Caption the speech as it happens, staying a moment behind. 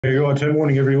Right, so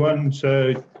morning everyone.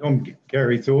 So I'm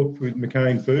Garry Thorp with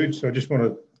McCain Foods. So I just want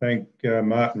to thank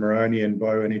Martin Moroney and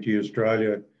Bioenergy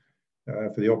Australia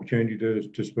for the opportunity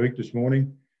to speak this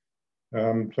morning. So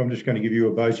I'm just going to give you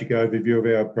a basic overview of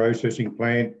our processing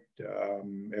plant,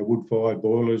 our wood-fired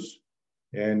boilers,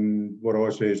 and what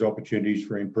I see as opportunities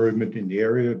for improvement in the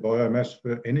area of biomass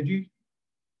for energy.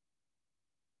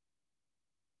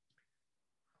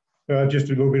 Just a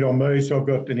little bit on me. So I've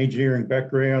got an engineering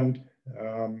background.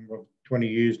 20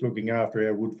 years looking after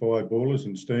our wood-fired boilers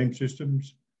and steam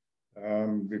systems.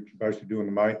 We're basically doing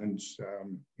the maintenance,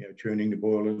 tuning the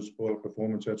boilers, boiler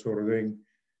performance, that sort of thing.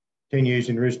 10 years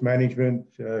in risk management,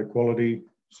 quality,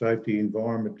 safety,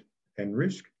 environment, and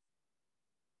risk.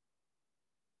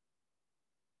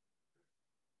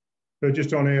 So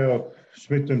just on our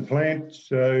Smithton plant,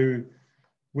 so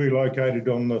we're located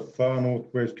on the far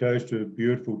northwest coast of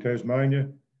beautiful Tasmania.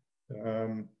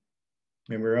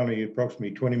 And we're only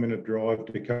approximately 20-minute drive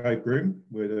to Cape Grim,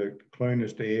 where the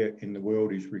cleanest air in the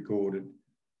world is recorded.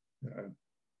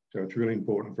 So it's really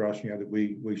important for us, that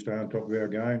we stay on top of our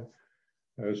game.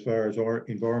 As far as our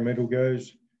environmental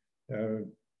goes,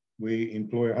 we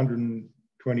employ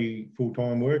 120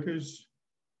 full-time workers.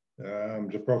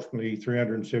 There's approximately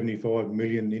 375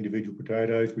 million individual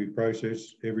potatoes we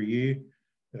process every year.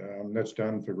 That's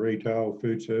done for retail,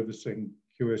 food service, and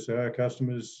QSR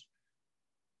customers.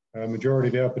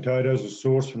 Majority of our potatoes are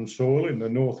sourced from soil in the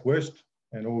northwest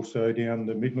and also down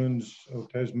the Midlands of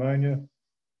Tasmania.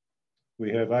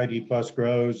 We have 80+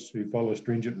 growers who follow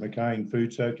stringent McCain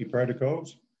food safety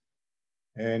protocols.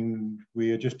 And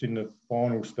we are just in the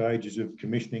final stages of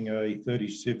commissioning a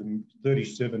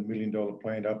 $37 million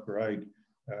plant upgrade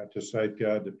to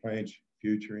safeguard the plant's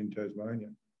future in Tasmania.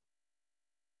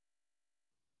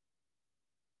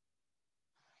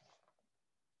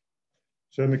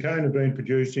 So McCain have been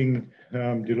producing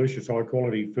delicious high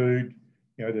quality food,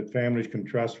 that families can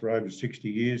trust for over 60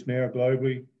 years now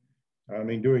globally.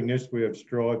 In doing this, we have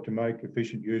strived to make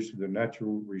efficient use of the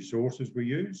natural resources we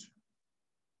use.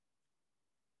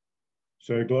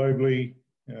 So globally,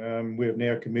 we have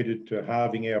now committed to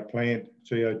halving our plant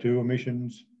CO2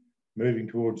 emissions, moving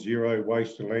towards zero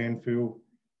waste to landfill,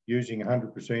 using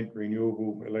 100%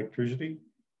 renewable electricity,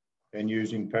 and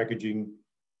using packaging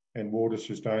and water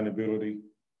sustainability.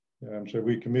 So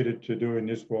we're committed to doing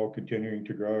this while continuing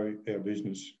to grow our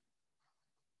business.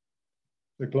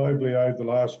 So globally, over the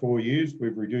last 4 years,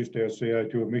 we've reduced our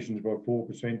CO2 emissions by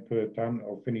 4% per tonne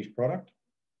of finished product.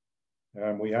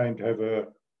 We aim to have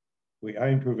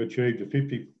achieved a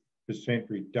 50%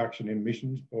 reduction in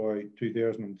emissions by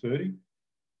 2030,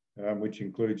 which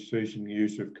includes ceasing the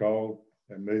use of coal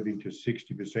and moving to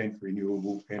 60%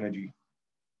 renewable energy.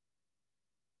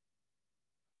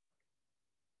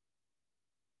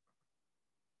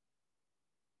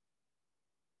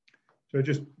 So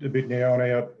just a bit now on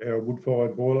our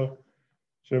wood-fired boiler.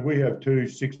 So we have two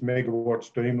 6-megawatt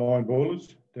steamline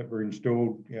boilers that were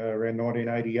installed around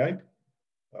 1988.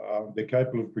 They're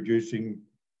capable of producing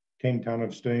 10 tonne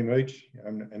of steam each,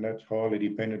 and that's highly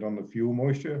dependent on the fuel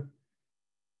moisture.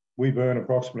 We burn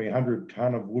approximately 100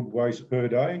 tonne of wood waste per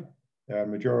day.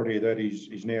 Majority of that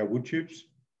is now wood chips,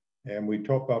 and we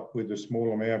top up with a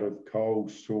small amount of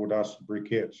cold sawdust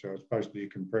briquette. So it's basically a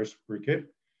compressed briquette.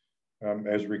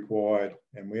 As required,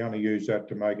 and we only use that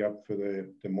to make up for the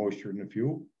moisture in the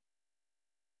fuel.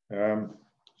 So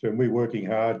we're working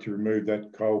hard to remove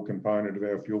that coal component of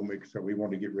our fuel mix, so we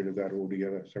want to get rid of that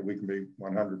altogether so we can be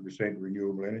 100%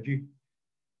 renewable energy.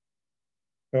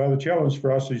 The challenge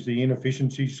for us is the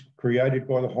inefficiencies created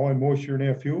by the high moisture in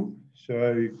our fuel.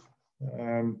 So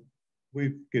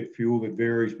we get fuel that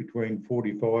varies between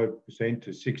 45% to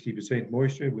 60%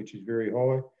 moisture, which is very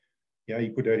high.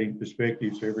 You put that in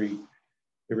perspective, so every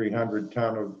 100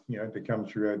 tonne of, that comes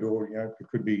through our door, it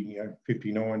could be,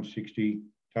 59, 60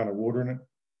 tonne of water in it.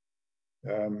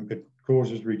 It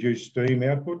causes reduced steam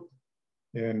output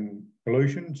and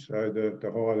pollution. So the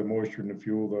higher the moisture in the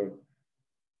fuel,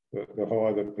 the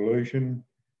higher the pollution,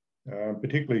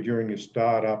 particularly during the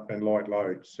start-up and light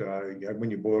load. So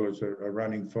when your boilers are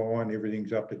running fine,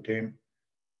 everything's up to temp,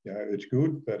 it's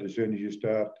good, but as soon as you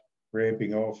start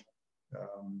ramping off,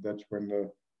 that's when the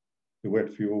wet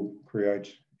fuel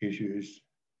creates issues.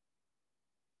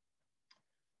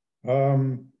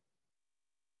 Probably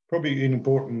an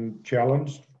important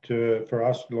challenge for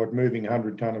us, like moving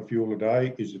 100 tonne of fuel a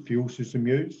day, is the fuel system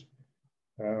use.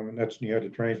 And that's to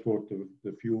transport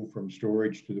the fuel from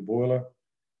storage to the boiler.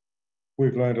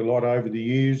 We've learned a lot over the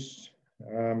years.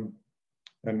 And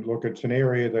look, it's an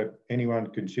area that anyone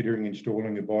considering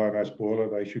installing a biomass boiler,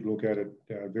 they should look at it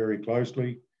very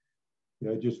closely.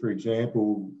 Just for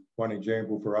example, one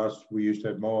example for us, we used to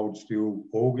have mild steel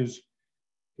augers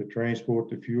to transport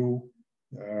the fuel.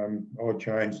 I'd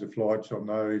change the flights on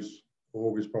those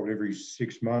augers probably every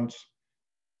 6 months.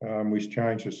 We've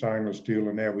changed the stainless steel,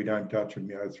 and now we don't touch them,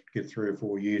 get 3 or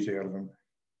 4 years out of them.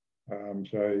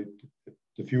 So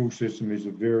the fuel system is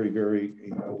a very, very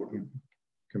important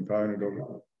component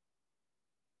of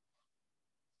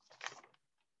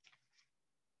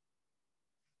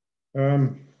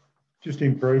it. Just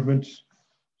improvements.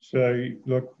 So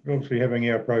look, obviously having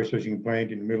our processing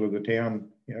plant in the middle of the town,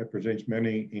 presents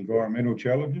many environmental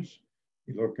challenges.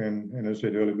 You look, and as I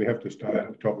said earlier, we have to stay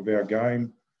at the top of our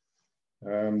game.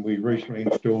 We recently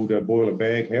installed a boiler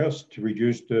bag house to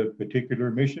reduce the particular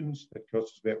emissions. That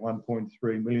costs us about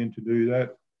 1.3 million to do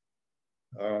that.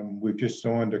 We've just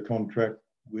signed a contract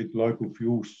with local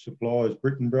fuel suppliers,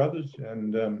 Britton Brothers,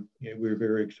 and we're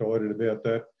very excited about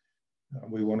that.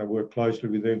 We want to work closely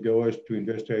with them guys to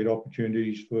investigate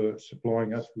opportunities for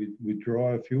supplying us with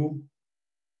drier fuel.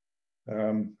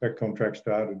 That contract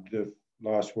started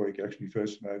last week, actually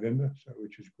 1st of November,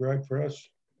 which is great for us.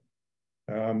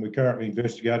 We're currently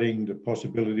investigating the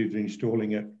possibility of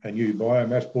installing a new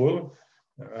biomass boiler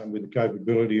with the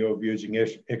capability of using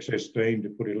excess steam to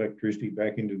put electricity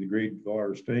back into the grid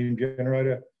via a steam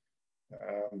generator.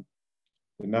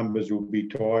 The numbers will be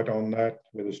tight on that.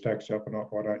 Whether it stacks up or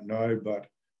not, I don't know, but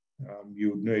we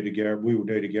would need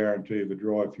a guarantee of a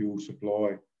dry fuel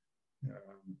supply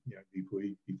before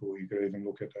you could even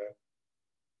look at that.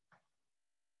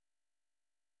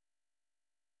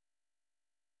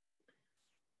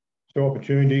 So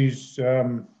opportunities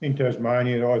in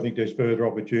Tasmania, I think there's further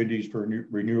opportunities for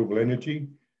renewable energy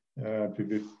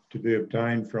to be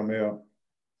obtained from our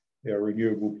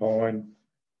renewable pine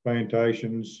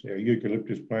plantations, our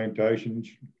eucalyptus plantations,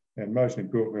 and most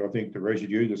importantly, I think the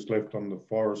residue that's left on the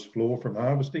forest floor from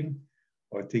harvesting.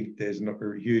 I think there's not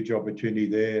a huge opportunity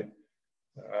there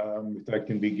if that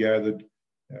can be gathered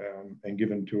and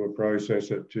given to a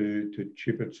processor to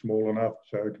chip it small enough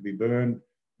so it can be burned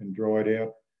and dried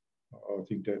out. I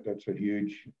think that's a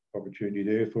huge opportunity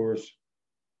there for us.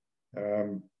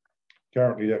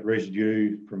 Currently, that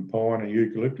residue from pine and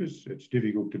eucalyptus, it's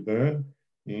difficult to burn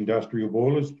in industrial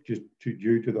boilers just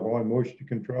due to the high moisture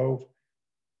controls,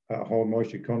 high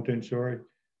moisture content, sorry.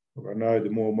 I know the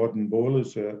more modern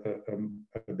boilers are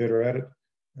better at it,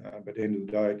 but at the end of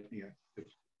the day,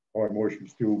 high moisture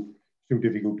is still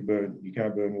difficult to burn. You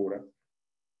can't burn water.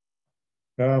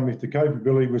 If the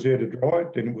capability was there to dry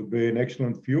it, then it would be an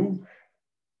excellent fuel.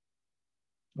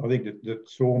 I think that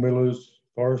sawmillers,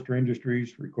 forestry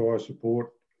industries require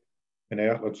support and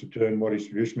outlets to turn what is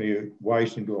traditionally a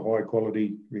waste into a high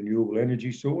quality renewable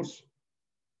energy source.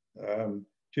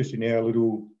 Just in our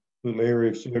little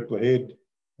area of Circular Head,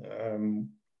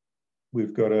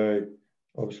 we've got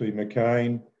obviously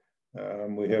McCain,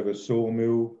 we have a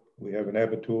sawmill, we have an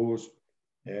abattoirs,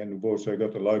 and we've also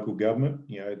got the local government,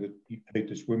 that heat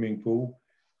the swimming pool,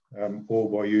 all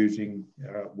by using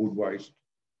wood waste.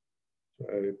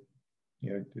 So,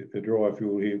 the dry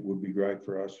fuel here would be great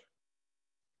for us.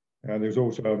 There's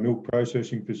also a milk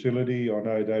processing facility. I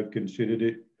know they've considered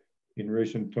it in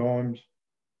recent times.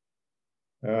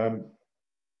 For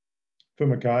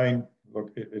McCain,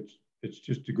 look, it's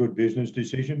just a good business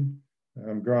decision.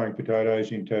 Growing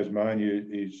potatoes in Tasmania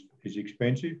is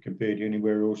expensive compared to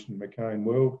anywhere else in the McCain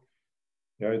world.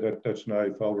 That's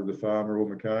no fault of the farmer or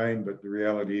McCain, but the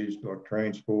reality is like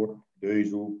transport,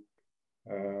 diesel,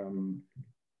 and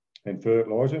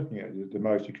fertiliser, the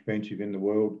most expensive in the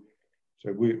world.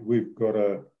 So we've got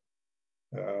to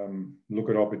look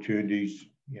at opportunities,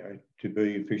 to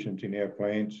be efficient in our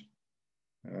plants.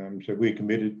 So we're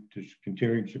committed to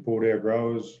continuing to support our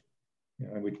growers,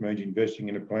 which means investing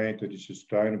in a plant that is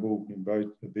sustainable in both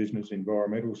the business and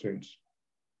environmental sense.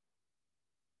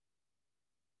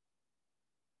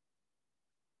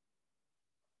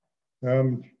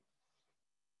 So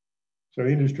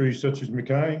industries such as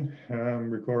McCain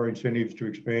require incentives to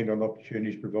expand on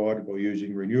opportunities provided by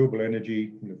using renewable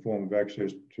energy in the form of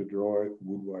access to dry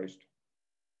wood waste.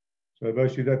 So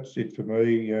basically that's it for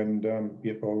me, and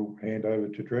I'll hand over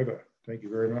to Trevor. Thank you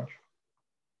very much.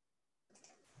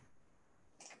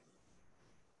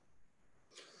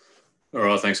 All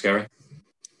right, thanks, Garry.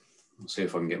 I'll see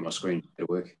if I can get my screen to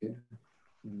work here.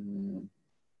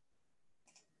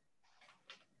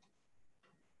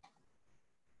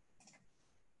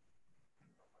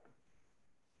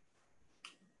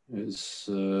 Is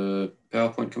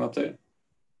PowerPoint come up there?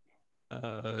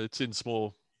 It's in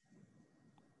small.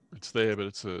 It's there, but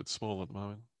it's small at the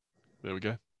moment. There we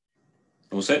go.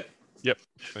 All set? Yep.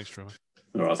 Thanks, Trevor.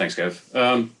 All right, thanks, Gav.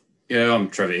 Yeah, I'm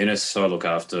Trevor Innes. So I look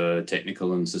after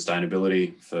technical and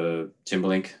sustainability for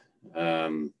Timberlink.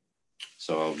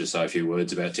 So I'll just say a few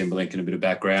words about Timberlink and a bit of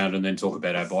background, and then talk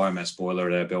about our biomass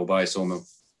boiler at our Bell Bay Sawmill.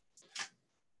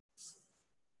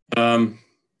 So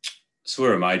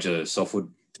we're a major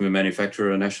softwood timber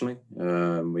manufacturer nationally.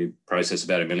 We process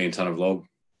about 1 million tonne of log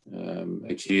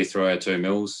each year through our 2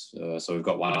 mills. So we've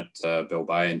got one at Bell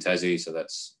Bay in Tassie, so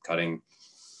that's cutting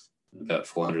about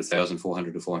 400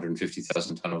 to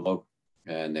 450,000 tonne of log.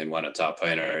 And then one at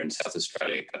Tarpena in South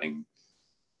Australia, cutting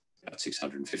about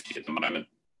 650 at the moment.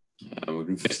 We've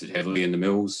invested heavily in the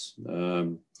mills.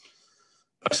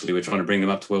 Basically, we're trying to bring them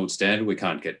up to world standard. We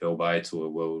can't get Bell Bay to a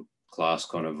world-class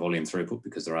kind of volume throughput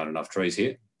because there aren't enough trees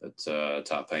here. But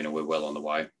Tarpena, we're well on the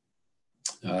way.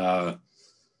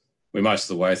 We're most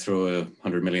of the way through a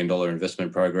 $100 million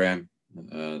investment program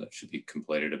that should be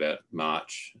completed about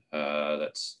March.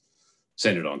 That's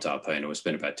centred on Tarpena. We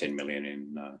spent about 10 million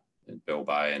in Bell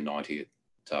Bay and 90 at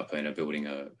Tarpena, building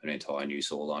an entire new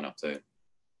saw line up there.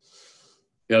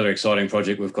 The other exciting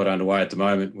project we've got underway at the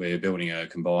moment, we're building a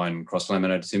combined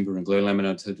cross-laminated timber and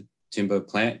glue-laminated timber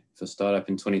plant for startup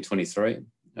in 2023.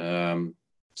 So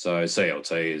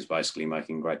CLT is basically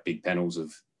making great big panels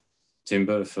of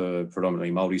timber for predominantly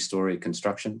multi-storey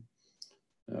construction.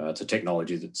 It's a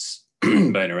technology that's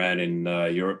been around in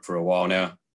Europe for a while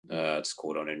now. It's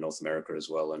caught on in North America as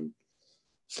well, and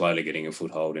slowly getting a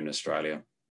foothold in Australia.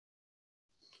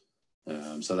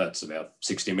 So that's about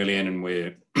 60 million, and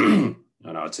we're, I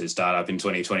know it's a startup in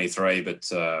 2023, but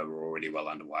we're already well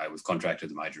underway. We've contracted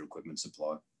the major equipment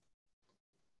supply.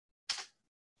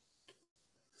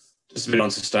 Just a bit on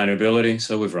sustainability.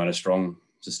 So we've run a strong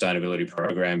sustainability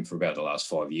program for about the last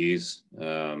 5 years.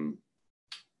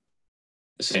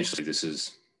 Essentially, this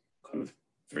is kind of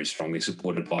very strongly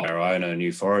supported by our owner,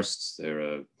 New Forests. They're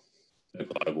a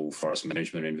global forest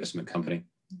management investment company.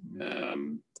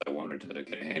 They wanted to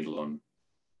get a handle on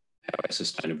how our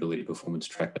sustainability performance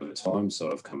tracked over time. So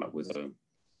I've come up with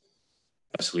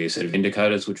basically a set of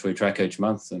indicators which we track each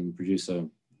month and produce a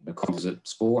composite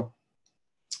score.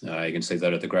 You can see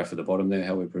that at the graph at the bottom there,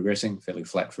 how we're progressing, fairly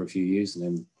flat for a few years. And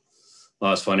then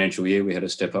last financial year, we had a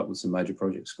step up with some major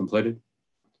projects completed.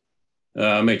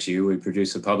 Each year, we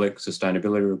produce a public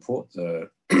sustainability report. The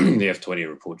F20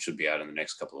 report should be out in the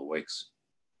next couple of weeks.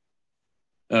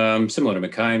 Similar to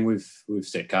McCain, we've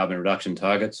set carbon reduction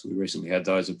targets. We recently had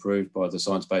those approved by the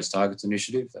Science Based Targets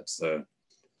Initiative. That's the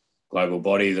global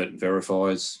body that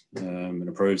verifies and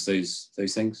approves these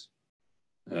things.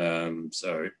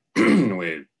 So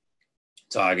we're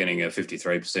targeting a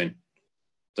 53%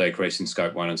 decrease in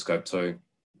Scope 1 and Scope 2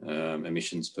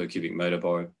 emissions per cubic metre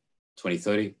by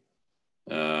 2030.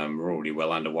 We're already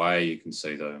well underway. You can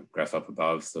see the graph up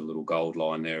above. The little gold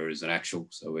line there is an actual.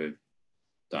 So we've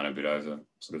done a bit over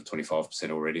sort of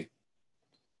 25% already.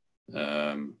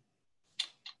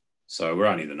 So we're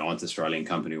only the 9th Australian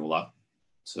company all up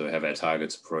to have our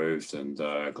targets approved. And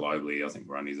globally, I think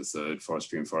we're only the 3rd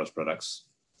forestry and forest products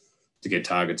to get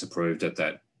targets approved at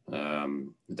that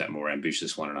more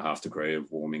ambitious 1.5 degree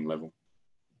of warming level.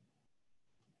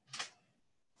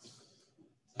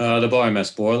 The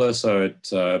biomass boiler. So at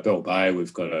Bell Bay,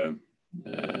 we've got a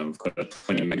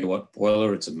 20 megawatt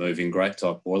boiler. It's a moving grate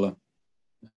type boiler.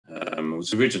 It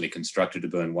was originally constructed to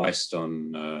burn waste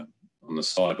on the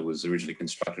site. It was originally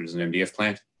constructed as an MDF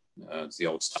plant. It's the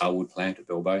old Starwood plant at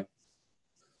Bell Bay.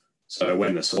 So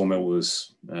when the sawmill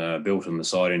was built on the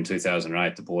site in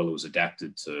 2008, the boiler was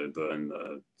adapted to burn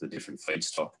the different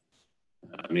feedstock.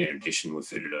 In addition, we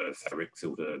fitted a fabric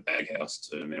filter baghouse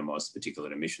to minimise the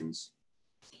particulate emissions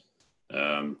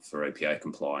for EPA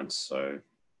compliance. So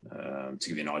to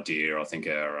give you an idea, I think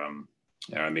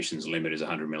our emissions limit is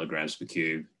 100 milligrams per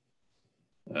cube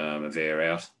of air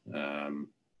out.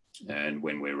 And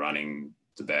when we're running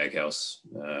the baghouse,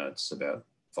 it's about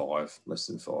 5, less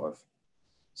than 5.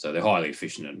 So they're highly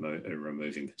efficient at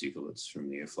removing particulates from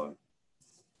the airflow.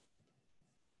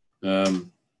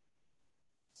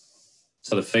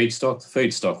 So the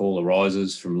feedstock all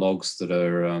arises from logs that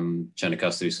are chain of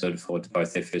custody certified to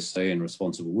both FSC and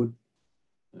responsible wood.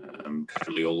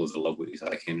 Currently all of the log we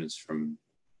take in is from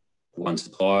one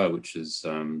supplier, which is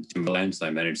Timberlands.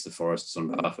 They manage the forests on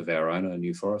behalf of our owner,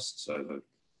 New Forests, so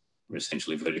we're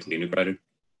essentially vertically integrated.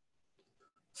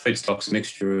 Feedstock's a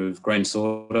mixture of green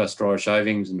sawdust, dry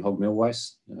shavings and hog mill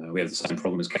waste. We have the same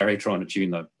problem as Garry, trying to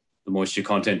tune the moisture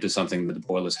content to something that the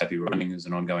boiler's happy running is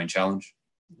an ongoing challenge.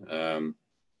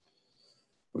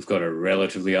 We've got a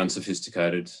relatively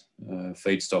unsophisticated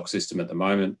feedstock system at the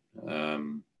moment.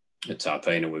 At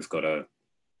Tarpena, we've got a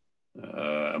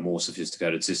more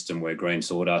sophisticated system where green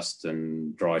sawdust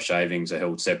and dry shavings are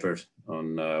held separate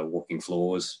on walking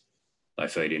floors. they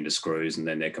feed into screws, and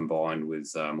then they're combined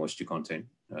with moisture content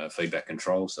feedback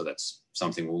control. So that's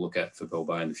something we'll look at for Bell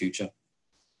Bay in the future.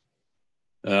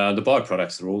 The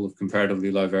byproducts are all of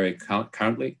comparatively low value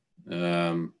currently.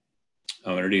 I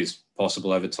mean, it is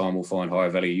possible over time we'll find higher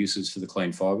value uses for the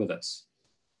clean fibre. That's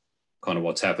kind of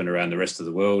what's happened around the rest of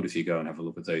the world. If you go and have a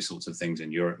look at these sorts of things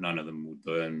in Europe, none of them would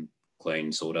burn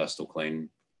clean sawdust or clean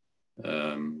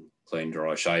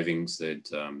dry shavings. They'd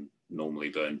normally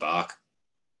burn bark.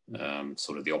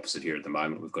 Sort of the opposite here at the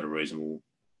moment. We've got a reasonable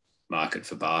market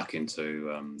for bark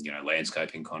into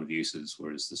landscaping kind of uses,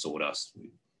 whereas the sawdust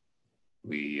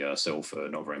we sell for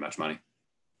not very much money.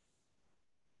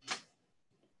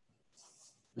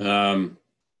 I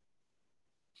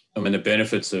mean, the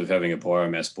benefits of having a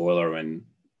biomass boiler and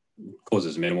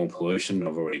causes minimal pollution.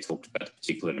 I've already talked about the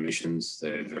particulate emissions.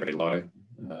 They're very low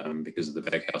because of the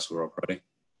baghouse we're operating.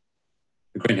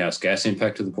 The greenhouse gas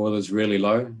impact of the boiler is really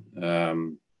low.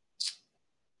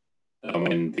 I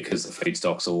mean, because the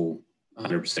feedstock's all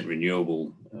 100%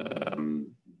 renewable,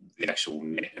 the actual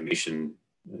net emission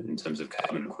in terms of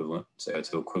carbon equivalent,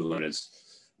 CO2 equivalent, is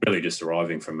really just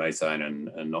deriving from methane and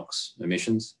NOx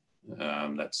emissions.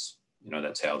 That's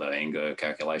how the ANGER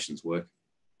calculations work.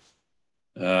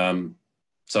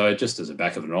 So just as a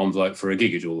back of an envelope, for a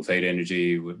gigajoule of heat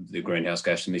energy, the greenhouse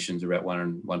gas emissions are about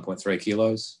 1.3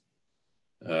 kilos.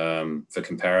 For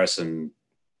comparison,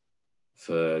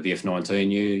 for the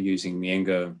F19 year, using the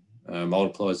ANGER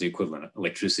multipliers, the equivalent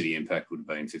electricity impact would have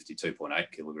been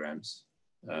 52.8 kilograms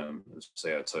of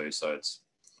CO2. So it's,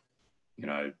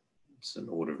 it's an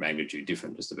order of magnitude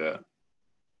different just about.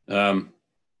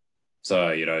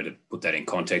 So, to put that in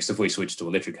context, if we switch to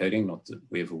electric heating, not that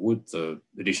we ever would, the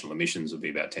additional emissions would be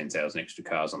about 10,000 extra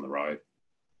cars on the road.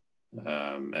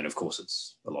 And of course,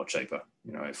 it's a lot cheaper.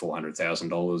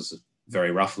 $400,000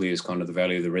 very roughly is kind of the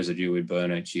value of the residue we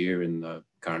burn each year in the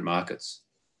current markets.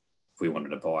 If we wanted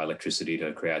to buy electricity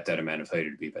to create that amount of heat,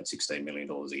 it'd be about $16 million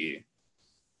a year.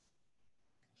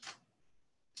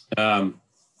 Of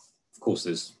course,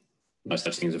 there's no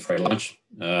such thing as a free lunch.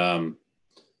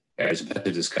 Garry's about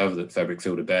to discover that fabric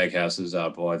filter baghouses are,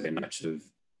 by their nature,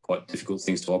 quite difficult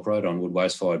things to operate on wood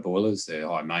waste-fired boilers. They're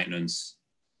high maintenance,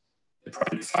 they're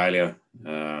prone to failure.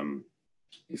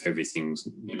 If everything's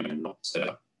not set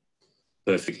up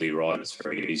perfectly right, it's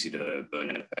very easy to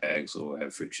burn out bags or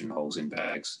have friction holes in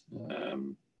bags,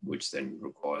 which then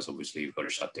requires, obviously, you've got to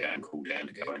shut down and cool down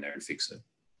to go in there and fix it.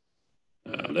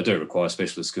 They do require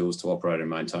specialist skills to operate and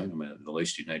maintain. I mean, at the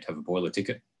least you need to have a boiler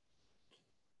ticket.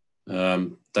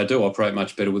 They do operate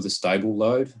much better with a stable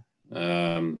load.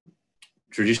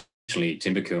 Traditionally,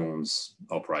 timber kilns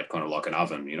operate kind of like an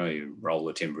oven. You roll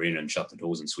the timber in and shut the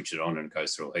doors and switch it on, and it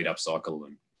goes through a heat up cycle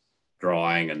and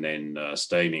drying and then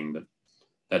steaming. But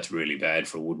that's really bad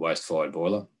for a wood waste fired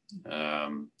boiler.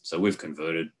 So we've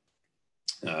converted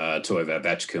 2 of our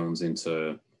batch kilns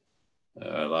into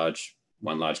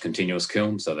one large continuous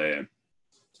kiln. So it's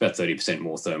about 30%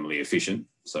 more thermally efficient.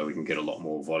 So we can get a lot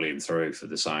more volume through for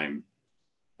the same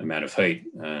amount of heat.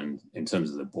 And in terms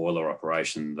of the boiler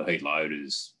operation, the heat load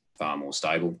is far more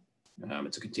stable.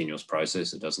 It's a continuous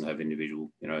process. It doesn't have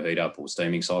individual, heat up or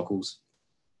steaming cycles.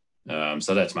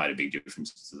 So that's made a big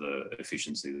difference to the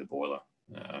efficiency of the boiler.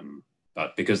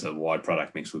 But because of the wide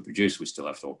product mix we produce, we still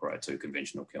have to operate 2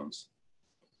 conventional kilns.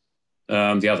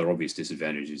 The other obvious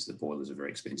disadvantage is that boilers are very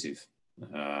expensive.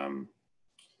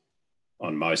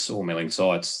 On most sawmilling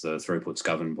sites, the throughput's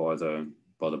governed by the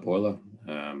boiler.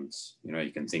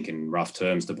 You can think in rough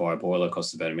terms, to buy a boiler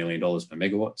costs about $1 million per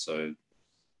megawatt. So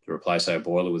to replace our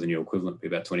boiler with a new equivalent would be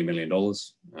about $20 million.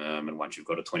 And once you've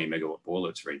got a 20 megawatt boiler,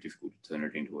 it's very difficult to turn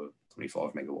it into a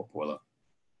 25 megawatt boiler.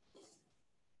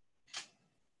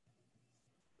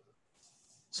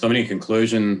 So in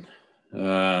conclusion,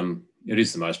 it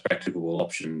is the most practicable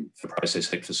option for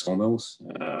process heat for sawmills.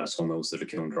 Sawmills that are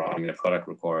kiln drying their product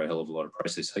require a hell of a lot of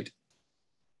process heat.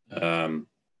 The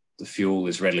fuel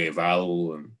is readily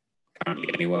available, and currently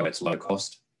anyway, it's low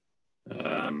cost.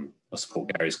 I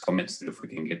support Garry's comments that if we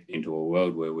can get into a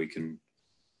world where we can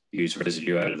use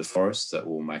residue out of the forest, that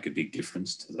will make a big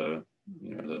difference to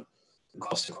the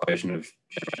cost equation of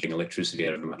generating electricity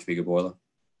out of a much bigger boiler.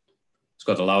 It's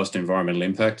got the lowest environmental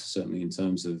impact, certainly in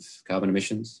terms of carbon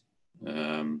emissions.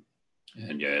 And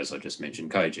yeah, as I just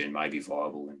mentioned, cogen may be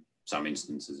viable in some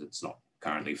instances. It's not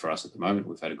currently for us at the moment.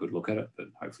 We've had a good look at it, but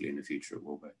hopefully in the future it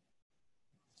will be.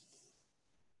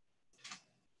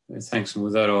 Okay, thanks. And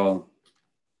with that, I'll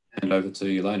hand over to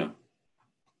Jelena.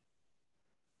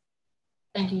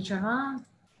 Thank you, Trevor.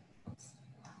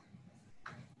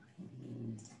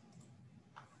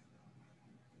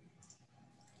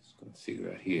 Just got to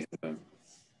figure out here.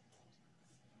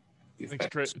 Your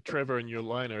Thanks, Trevor and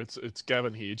Jelena. It's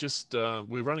Gavin here. Just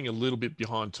we're running a little bit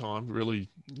behind time. Really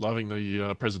loving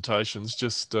the presentations.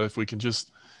 Just if we can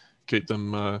just keep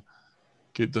them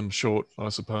short, I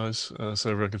suppose, so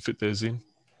everyone can fit theirs in.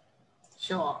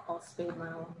 Sure, I'll speed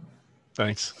mine along.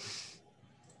 Thanks.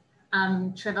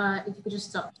 Trevor, if you could just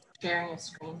stop sharing your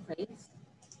screen, please.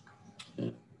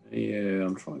 Yeah,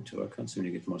 I'm trying to. I can't seem to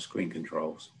get my screen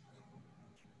controls.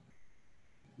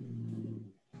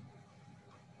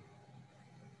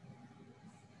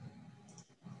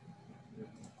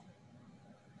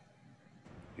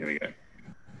 Here we go.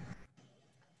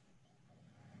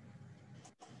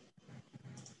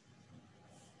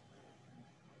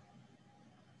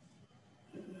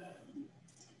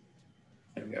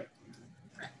 There we go.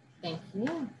 Thank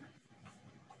you.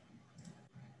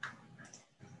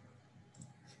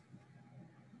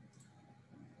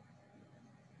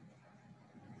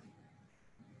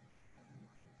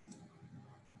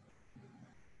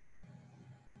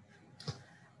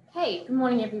 Hey, good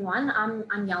morning, everyone. I'm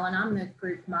Jelena. I'm the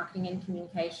Group Marketing and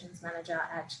Communications Manager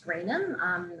at Greenham.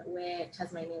 We're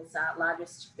Tasmania's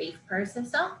largest beef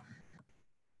processor.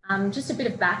 Just a bit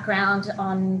of background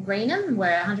on Greenham.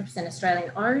 We're 100%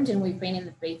 Australian owned, and we've been in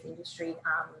the beef industry.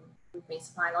 We've been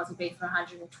supplying Aussie beef for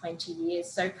 120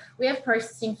 years. So we have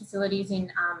processing facilities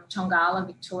in Tongala,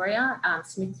 Victoria,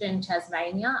 Smithton,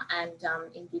 Tasmania, and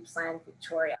in Gippsland,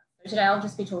 Victoria. So today I'll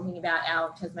just be talking about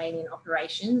our Tasmanian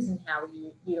operations and how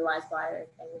we utilise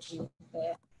bioenergy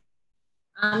there.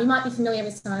 You might be familiar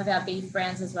with some of our beef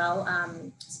brands as well.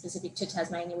 Specific to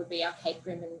Tasmania would be our Cape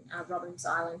Grim and Robbins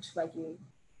Island Wagyu.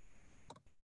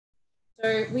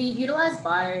 So we utilise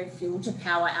biofuel to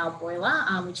power our boiler,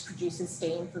 which produces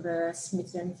steam for the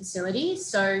Smithton facility.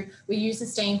 So we use the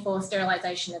steam for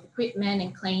sterilisation of equipment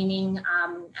and cleaning,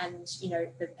 and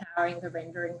the powering the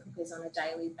rendering cookers on a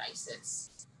daily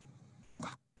basis.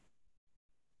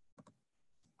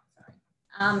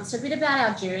 So a bit about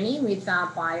our journey with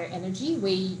bioenergy.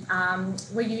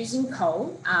 We're using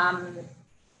coal,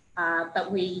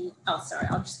 but we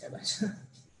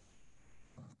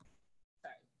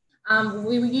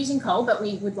were using coal, but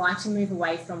we would like to move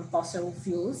away from fossil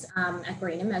fuels at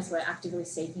Greenham, as we're actively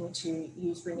seeking to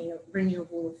use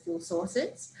renewable fuel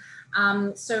sources.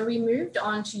 So we moved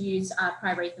on to use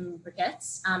pyrethrum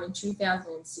briquettes in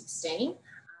 2016.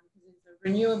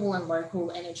 Renewable and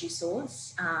local energy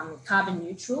source, carbon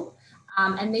neutral.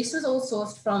 And this was all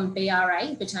sourced from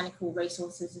BRA, Botanical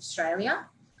Resources Australia.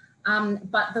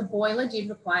 But the boiler did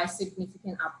require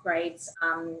significant upgrades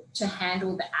to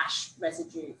handle the ash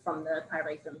residue from the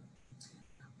pyrethrum.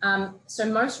 So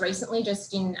most recently,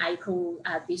 just in April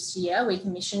this year, we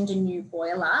commissioned a new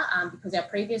boiler because our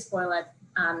previous boiler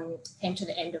came to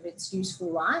the end of its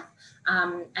useful life.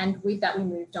 And with that, we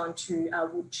moved on to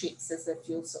wood chips as the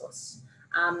fuel source.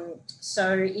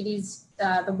 So it is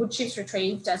the wood chips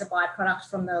retrieved as a byproduct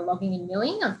from the logging and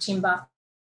milling of timber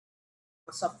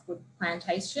softwood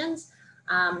plantations,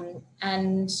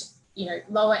 and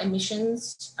lower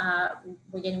emissions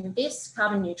we're getting with this,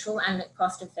 carbon neutral and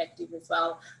cost effective as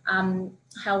well.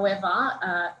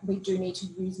 However, we do need to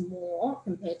use more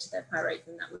compared to the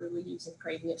pyrethrum that we were using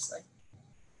previously.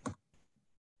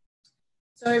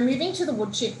 So moving to the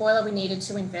wood chip boiler, we needed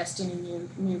to invest in a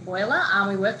new boiler.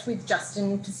 We worked with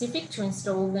Justen Pacific to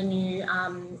install the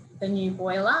new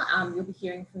boiler. You'll be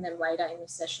hearing from them later in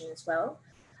this session as well.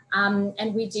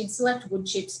 And we did select wood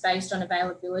chips based on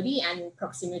availability and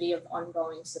proximity of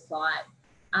ongoing supply.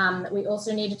 We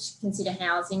also needed to consider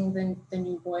housing the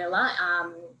new boiler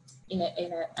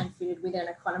and fitted with an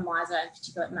economiser and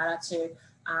particulate matter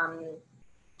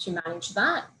to manage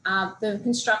that. The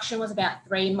construction was about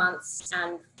 3 months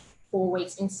and 4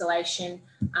 weeks installation.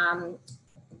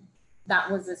 That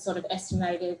was a sort of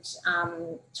estimated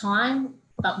time,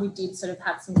 but we did sort of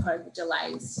have some COVID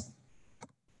delays.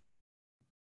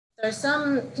 So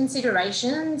some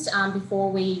considerations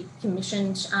before we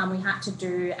commissioned, we had to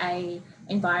do an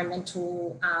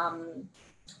environmental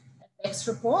effects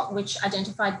report, which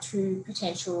identified 2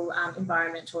 potential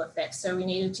environmental effects. So we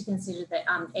needed to consider the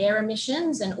air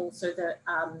emissions and also the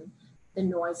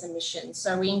noise emissions.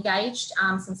 So we engaged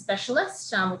some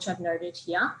specialists, which I've noted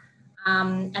here,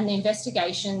 and the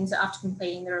investigations after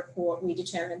completing the report, we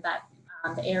determined that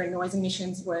the air and noise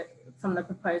emissions were from the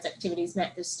proposed activities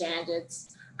met the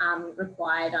standards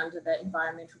required under the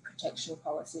environmental protection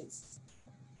policies.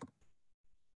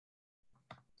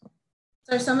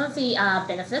 So some of the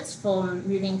benefits for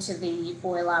moving to the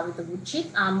boiler with the wood chip,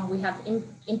 we have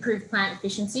improved plant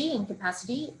efficiency and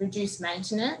capacity, reduced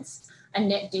maintenance, a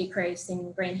net decrease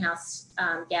in greenhouse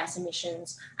gas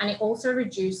emissions, and it also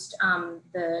reduced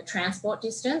the transport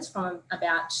distance from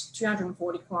about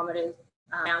 240 kilometres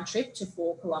round trip to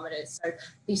 4 kilometres. So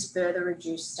this further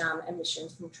reduced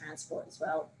emissions from transport as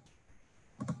well.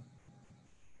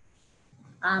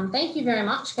 Thank you very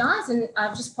much, guys. And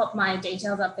I've just popped my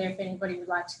details up there if anybody would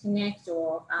like to connect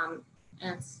or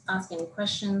ask any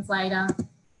questions later.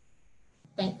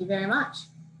 Thank you very much.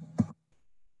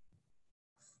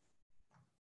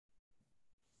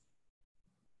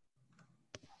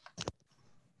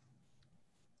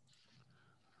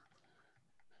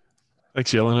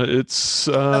 Thanks, Jelena. It's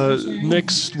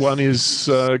next one is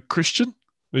Christian.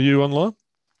 Are you online?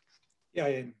 Yeah, I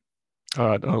am. All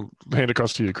right, I'll hand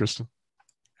across to you, Kristen.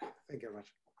 Thank you very much.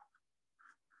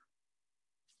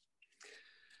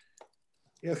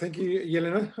 Yeah, thank you,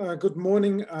 Jelena. Good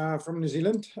morning from New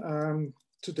Zealand.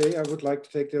 Today, I would like to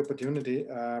take the opportunity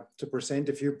to present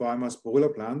a few biomass boiler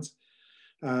plants,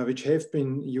 which have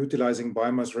been utilizing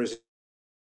biomass residues.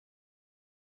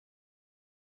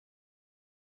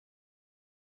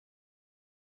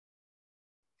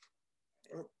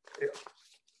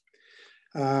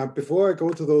 Before I go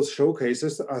to those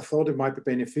showcases, I thought it might be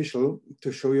beneficial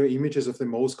to show you images of the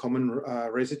most common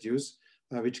residues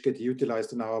which get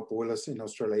utilized in our boilers in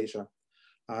Australasia.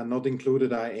 Not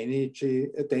included are energy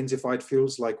densified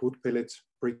fuels like wood pellets,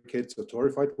 briquettes, or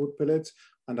torrefied wood pellets,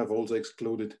 and I've also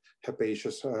excluded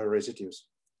herbaceous residues.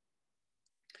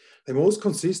 The most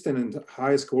consistent and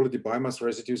highest quality biomass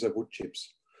residues are wood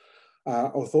chips.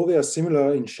 Although they are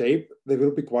similar in shape, they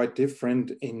will be quite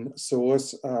different in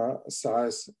source,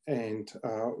 size, and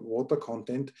water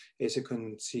content, as you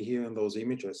can see here in those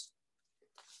images.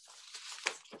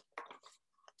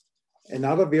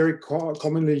 Another very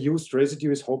commonly used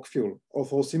residue is hog fuel.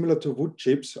 Although similar to wood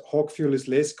chips, hog fuel is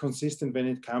less consistent when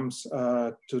it comes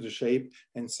to the shape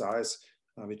and size,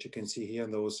 which you can see here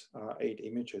in those 8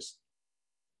 images.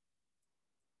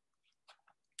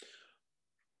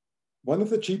 One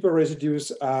of the cheaper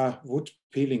residues are wood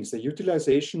peelings. The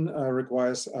utilization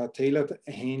requires tailored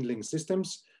handling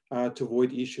systems to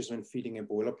avoid issues when feeding a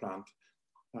boiler plant.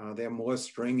 They are more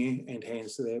stringy and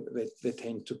hence they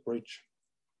tend to breach.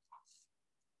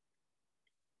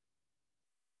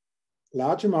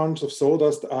 Large amounts of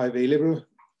sawdust are available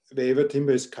wherever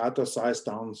timber is cut or sized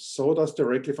down. Sawdust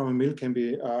directly from a mill can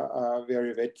be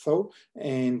very wet though,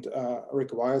 and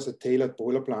requires a tailored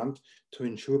boiler plant to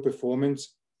ensure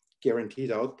performance,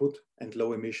 guaranteed output, and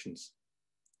low emissions.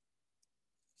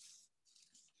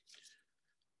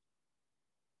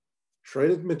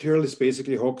 Shredded material is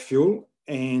basically hog fuel,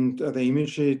 and the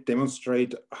image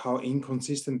demonstrate how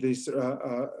inconsistent this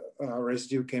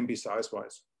residue can be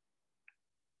size-wise.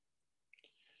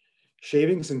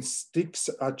 Shavings and sticks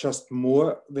are just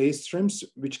more waste streams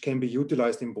which can be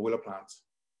utilized in boiler plants.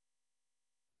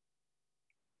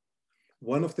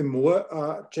 One of the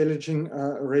more challenging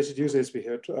residues, as we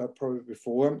heard probably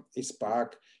before, is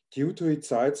bark, due to its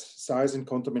size and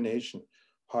contamination.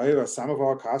 However, some of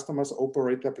our customers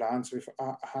operate their plants with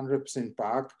 100%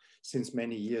 bark since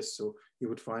many years. So you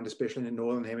would find, especially in the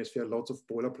Northern Hemisphere, lots of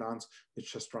boiler plants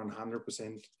which just run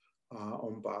 100%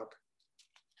 on bark.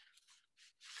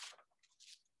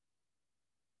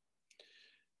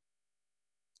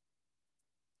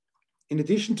 In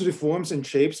addition to the forms and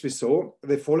shapes we saw,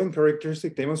 the following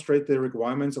characteristics demonstrate the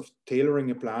requirements of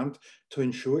tailoring a plant to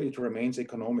ensure it remains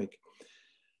economic.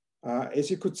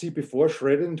 As you could see before,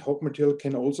 shredded and hog material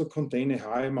can also contain a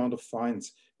high amount of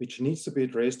fines, which needs to be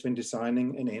addressed when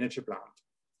designing an energy plant.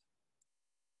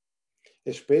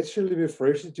 Especially with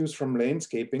residues from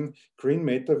landscaping, green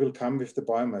matter will come with the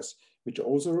biomass, which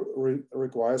also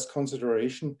requires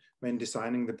consideration when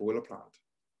designing the boiler plant.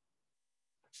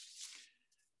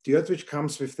 The earth which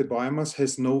comes with the biomass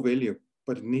has no value,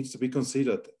 but it needs to be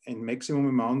considered, and maximum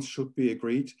amounts should be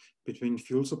agreed between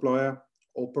fuel supplier,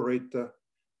 operator,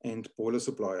 and boiler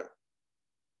supplier.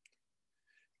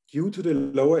 Due to the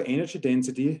lower energy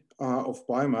density of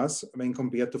biomass when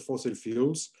compared to fossil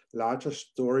fuels, larger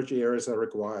storage areas are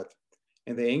required,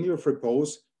 and the angle of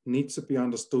repose needs to be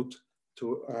understood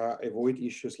to avoid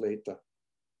issues later.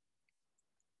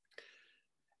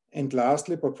 And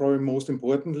lastly, but probably most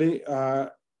importantly,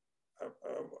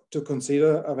 to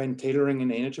consider when tailoring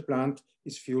an energy plant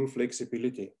is fuel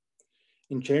flexibility.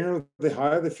 In general, the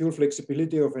higher the fuel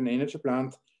flexibility of an energy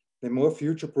plant, the more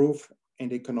future-proof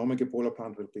and economic a boiler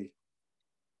plant will be.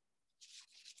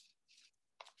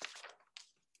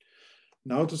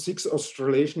 Now to 6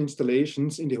 Australasian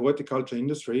installations in the horticulture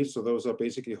industry. So those are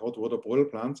basically hot water boiler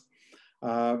plants,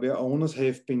 where owners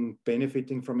have been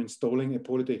benefiting from installing a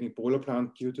Polytechnik boiler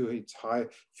plant due to its high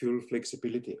fuel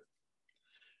flexibility.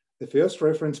 The first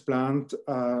reference plant,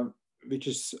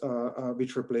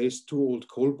 which replaced 2 old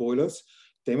coal boilers,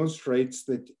 demonstrates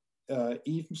that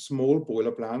even small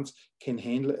boiler plants can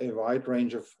handle a wide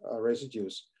range of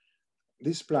residues.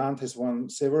 This plant has won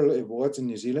several awards in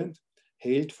New Zealand,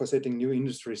 hailed for setting new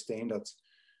industry standards.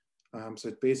 So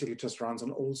it basically just runs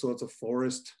on all sorts of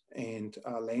forest and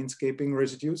landscaping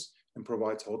residues and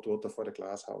provides hot water for the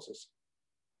glass houses.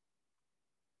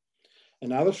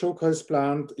 Another showcase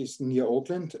plant is near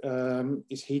Auckland,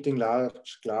 is heating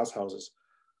large glass houses.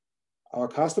 Our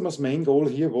customer's main goal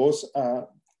here was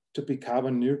to be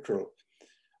carbon neutral,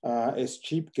 as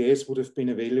cheap gas would have been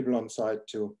available on site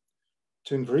too.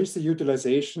 To increase the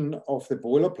utilization of the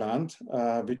boiler plant,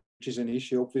 which is an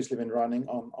issue obviously when running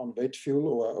on wet fuel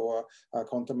or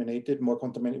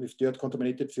with dirt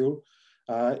contaminated fuel,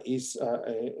 is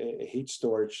a heat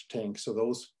storage tank. So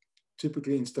those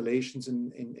typically installations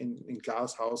in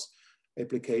glass house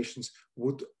applications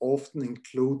would often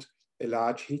include a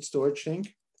large heat storage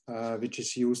tank, which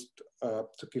is used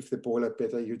to give the boiler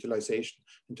better utilization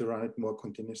and to run it more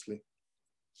continuously.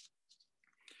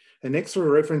 The next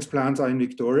reference plants are in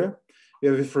Victoria,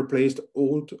 where we've replaced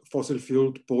old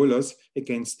fossil-fueled boilers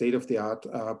against state-of-the-art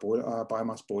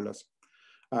biomass boilers.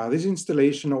 This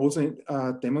installation also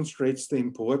demonstrates the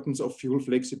importance of fuel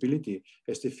flexibility,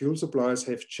 as the fuel suppliers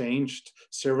have changed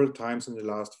several times in the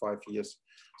last 5 years.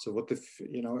 So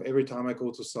every time I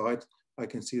go to site, I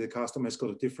can see the customer has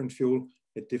got a different fuel,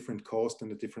 a different cost,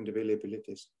 and a different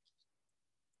availabilities.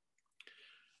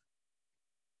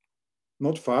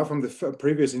 Not far from the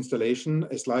previous installation,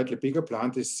 a slightly bigger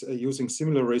plant is using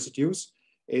similar residues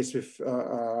as with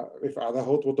other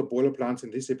hot water boiler plants. In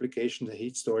this application, the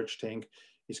heat storage tank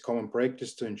is common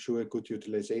practice to ensure good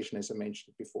utilization, as I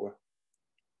mentioned before.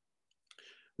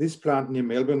 This plant near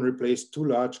Melbourne replaced 2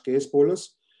 large gas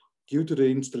boilers due to the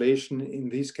installation, in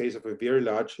this case, of a very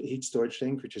large heat storage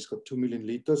tank, which has got 2 million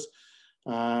liters.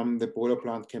 The boiler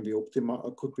plant could be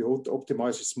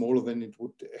optimized smaller than it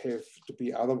would have to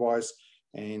be otherwise,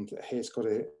 and has got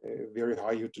a very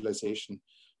high utilization.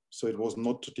 So it was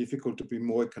not too difficult to be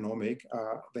more economic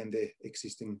than the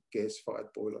existing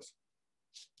gas-fired boilers.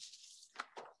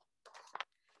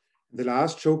 The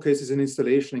last showcase is an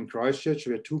installation in Christchurch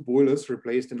where 2 boilers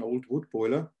replaced an old wood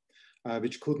boiler,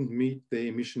 which couldn't meet the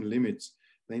emission limits.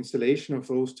 The installation of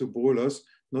those 2 boilers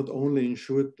not only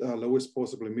ensured lowest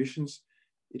possible emissions,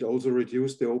 it also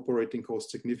reduced the operating cost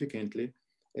significantly,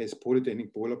 as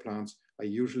Polytechnik boiler plants are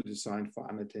usually designed for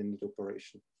unattended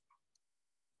operation.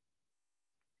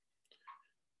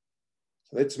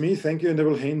 So that's me, thank you, and I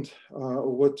will hand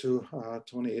over to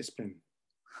Tony Esplin.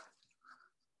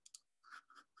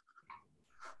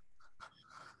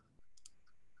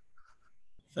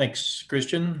 Thanks,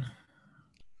 Christian.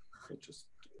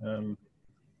 I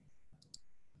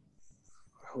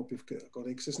hope you've got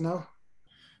access now.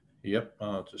 Yep,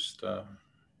 I'll just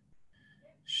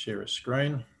share a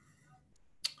screen.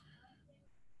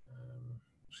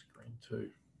 Screen 2.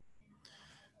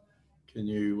 Can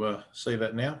you see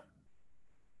that now?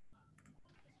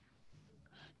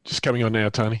 Just coming on now,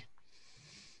 Tony.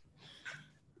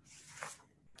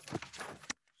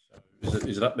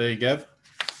 Is it up there, Gav?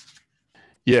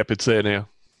 Yep, it's there now.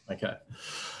 Okay.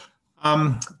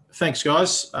 Thanks,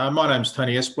 guys. My name's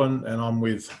Tony Esplin, and I'm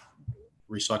with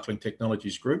Recycling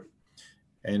Technologies Group.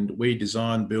 And we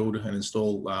design, build, and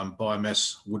install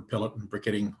biomass wood pellet and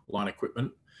briquetting line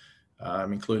equipment,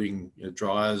 including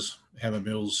dryers, hammer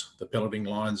mills, the pelleting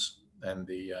lines, and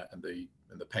the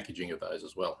packaging of those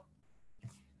as well.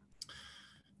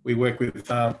 We work with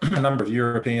a number of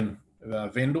European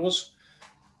vendors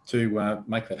to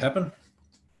make that happen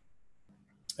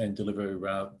and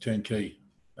deliver turnkey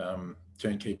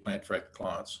plant for our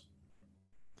clients.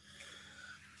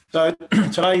 So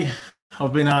today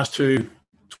I've been asked to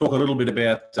talk a little bit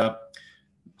about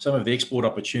some of the export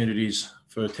opportunities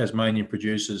for Tasmanian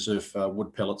producers of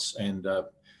wood pellets and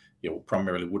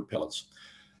primarily wood pellets.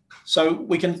 So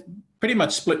we can pretty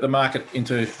much split the market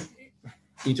into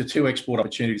 2 export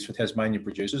opportunities for Tasmanian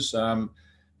producers.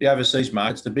 The overseas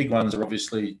markets, the big ones are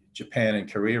obviously Japan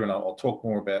and Korea, and I'll talk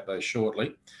more about those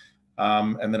shortly.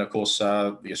 And then, of course,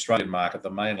 the Australian market, the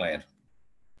mainland.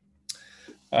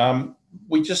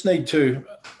 We just need to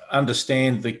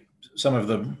understand some of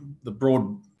the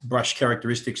broad brush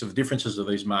characteristics of the differences of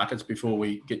these markets before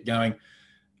we get going,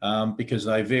 because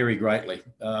they vary greatly.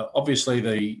 Obviously,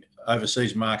 the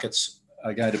overseas markets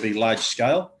are going to be large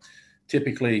scale.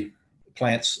 Typically,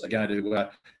 plants are going to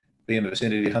be in the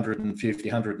vicinity of 150,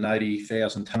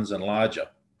 180,000 tonnes and larger.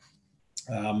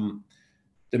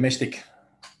 Domestic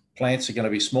plants are going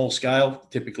to be small scale,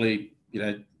 typically,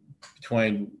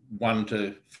 between 1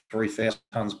 to 3,000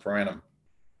 tonnes per annum.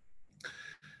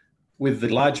 With the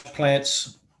large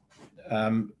plants,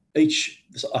 I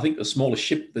think the smallest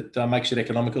ship that makes it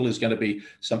economical is going to be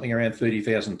something around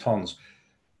 30,000 tonnes.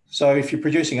 So if you're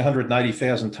producing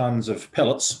 180,000 tonnes of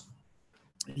pellets,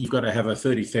 you've got to have a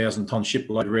 30,000 tonne ship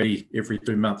load ready every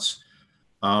 2 months.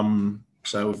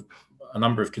 So a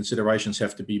number of considerations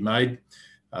have to be made.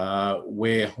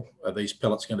 Where are these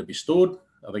pellets going to be stored?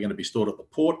 Are they going to be stored at the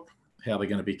port? How are they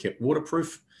going to be kept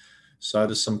waterproof? So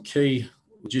there's some key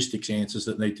logistics answers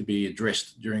that need to be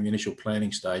addressed during the initial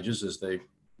planning stages, as they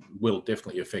will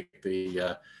definitely affect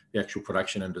the actual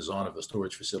production and design of the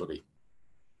storage facility.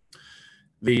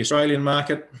 The Australian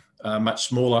market, much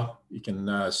smaller. You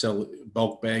can sell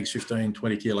bulk bags, 15,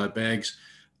 20 kilo bags,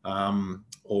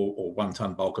 or 1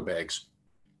 tonne bulker bags.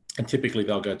 And typically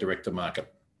they'll go direct to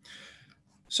market.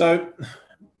 So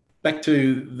back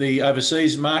to the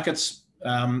overseas markets,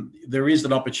 there is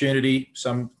an opportunity,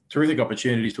 some terrific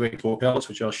opportunities to export pellets,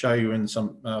 which I'll show you in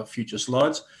some future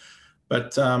slides.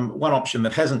 But one option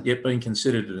that hasn't yet been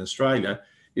considered in Australia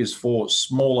is for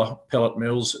smaller pellet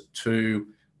mills to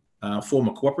form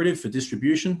a cooperative for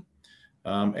distribution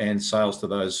and sales to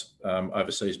those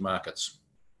overseas markets.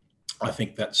 I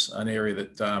think that's an area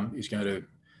that is going to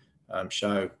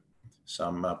show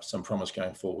some promise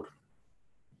going forward.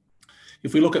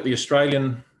 If we look at the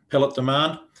Australian pellet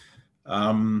demand,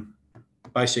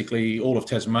 basically all of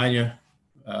Tasmania,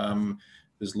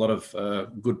 there's a lot of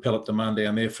good pellet demand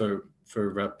down there for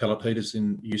pellet heaters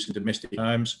in use in domestic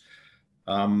homes.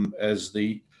 As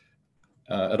the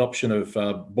adoption of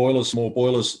small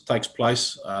boilers takes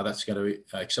place, that's going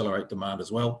to accelerate demand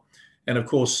as well. And of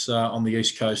course, on the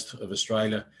east coast of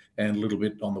Australia and a little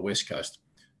bit on the west coast.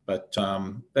 But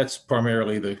that's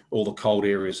primarily all the cold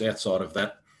areas. Outside of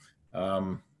that,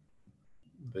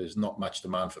 there's not much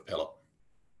demand for pellet.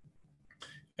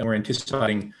 And we're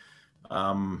anticipating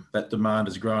that demand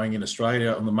is growing in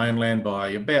Australia on the mainland by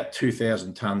about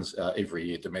 2,000 tonnes every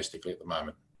year domestically at the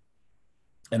moment.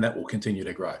 And that will continue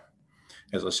to grow.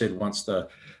 As I said, once the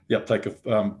uptake of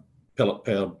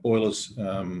pellet-powered boilers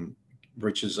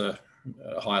reaches a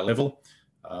higher level,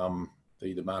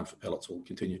 the demand for pellets will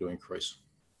continue to increase.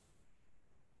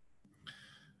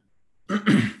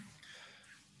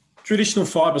 Traditional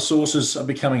fibre sources are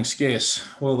becoming scarce.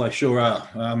 Well, they sure are.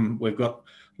 We've got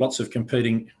lots of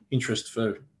competing interest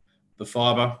for the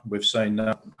fibre. We've seen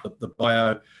the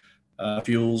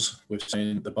biofuels, we've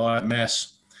seen the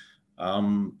biomass.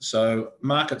 So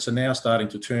markets are now starting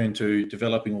to turn to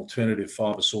developing alternative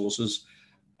fibre sources,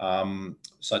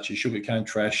 such as sugarcane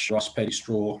trash, rice paddy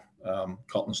straw,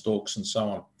 cotton stalks, and so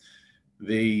on.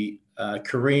 The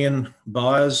Korean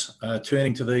buyers are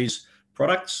turning to these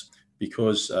products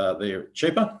because they're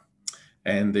cheaper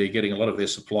and they're getting a lot of their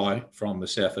supply from the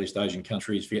Southeast Asian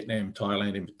countries. Vietnam,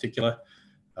 Thailand in particular,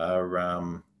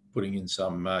 are putting in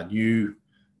some new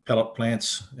pellet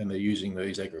plants, and they're using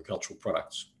these agricultural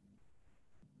products.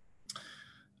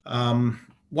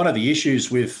 One of the issues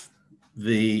with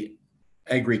the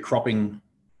agri-cropping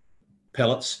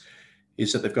pellets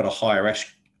is that they've got a higher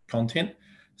ash content,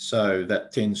 so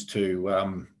that tends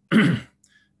to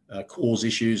cause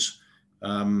issues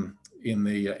in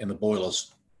the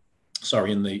boilers.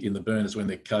 Sorry, in the burners when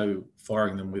they're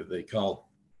co-firing them with the coal.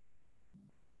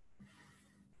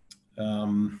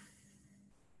 Okay,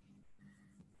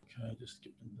 just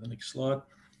get to the next slide.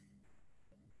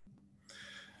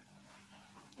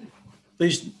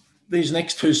 These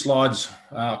next two slides,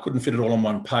 I couldn't fit it all on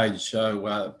one page, so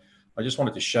I just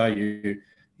wanted to show you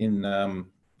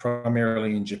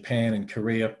primarily in Japan and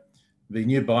Korea, the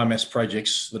new biomass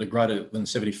projects that are greater than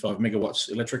 75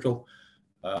 megawatts electrical.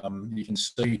 You can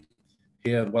see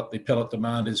here what the pellet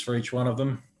demand is for each one of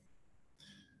them.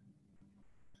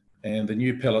 And the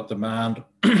new pellet demand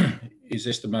is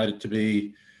estimated to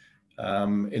be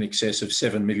in excess of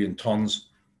 7 million tonnes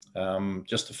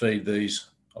just to feed these.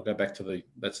 I'll go back to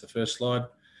that's the first slide.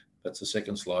 That's the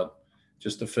second slide,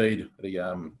 just to feed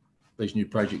these new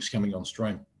projects coming on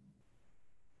stream.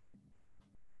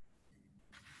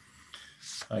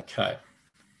 Okay,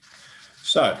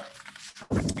 so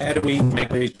how do we make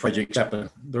these projects happen?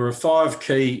 There are 5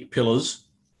 key pillars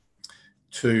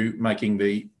to making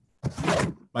the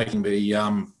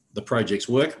projects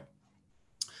work.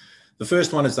 The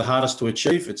first one is the hardest to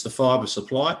achieve. It's the fibre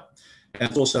supply. And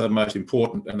it's also the most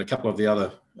important, and a couple of the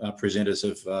other presenters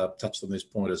have touched on this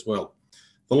point as well.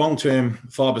 The long-term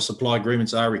fibre supply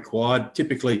agreements are required.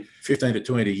 Typically 15 to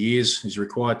 20 years is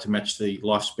required to match the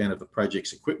lifespan of the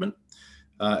project's equipment.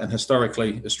 And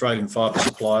historically, Australian fibre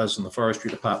suppliers and the forestry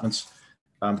departments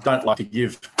don't like to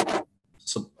give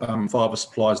fibre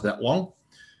supplies that long.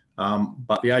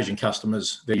 But the Asian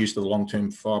customers, they're used to the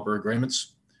long-term fibre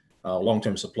agreements,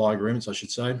 long-term supply agreements, I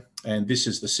should say, and this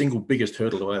is the single biggest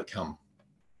hurdle to overcome.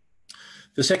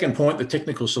 The second point, the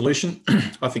technical solution,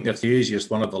 I think that's the easiest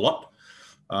one of the lot,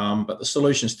 but the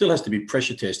solution still has to be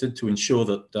pressure tested to ensure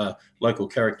that local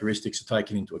characteristics are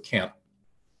taken into account.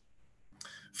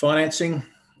 Financing,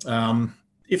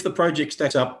 if the project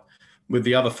stacks up with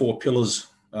the other 4 pillars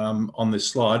on this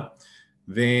slide,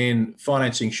 then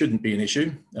financing shouldn't be an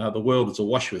issue. The world is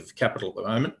awash with capital at the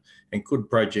moment, and good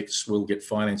projects will get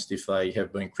financed if they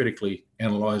have been critically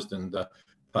analysed and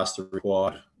pass the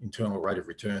required internal rate of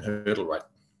return hurdle rate.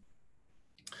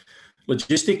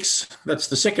 Logistics, that's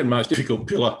the second most difficult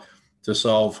pillar to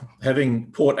solve.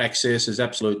 Having port access is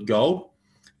absolute gold.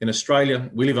 In Australia,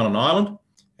 we live on an island,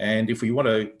 and if we want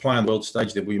to play on the world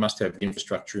stage, then we must have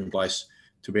infrastructure in place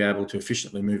to be able to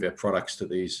efficiently move our products to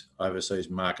these overseas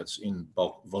markets in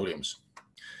bulk volumes.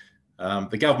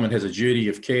 The government has a duty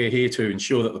of care here to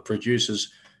ensure that the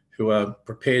producers who are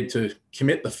prepared to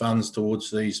commit the funds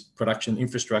towards these production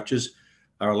infrastructures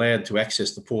are allowed to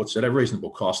access the ports at a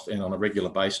reasonable cost and on a regular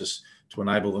basis to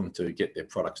enable them to get their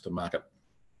products to market.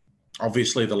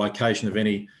 Obviously, the location of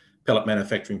any pellet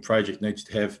manufacturing project needs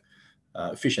to have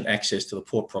efficient access to the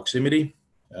port proximity.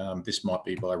 This might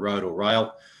be by road or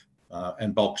rail,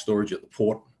 and bulk storage at the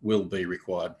port will be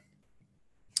required.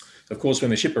 Of course, when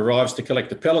the ship arrives to collect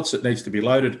the pellets, it needs to be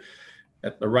loaded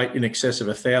at a rate in excess of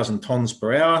 1,000 tonnes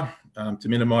per hour to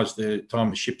minimise the time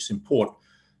the ship's in port.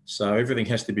 So everything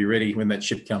has to be ready when that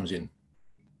ship comes in.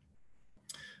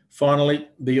 Finally,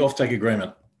 the offtake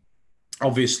agreement.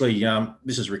 Obviously,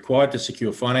 this is required to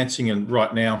secure financing, and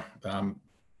right now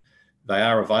they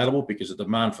are available because the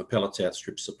demand for pellets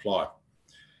outstrips supply.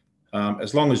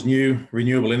 As long as new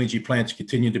renewable energy plants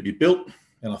continue to be built,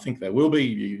 and I think they will be,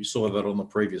 you saw that on the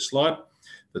previous slide,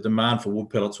 the demand for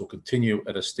wood pellets will continue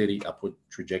at a steady upward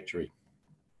trajectory.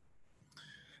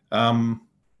 In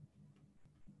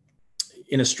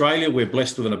Australia, we're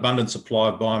blessed with an abundant supply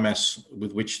of biomass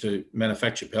with which to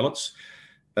manufacture pellets.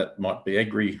 That might be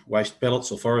agri-waste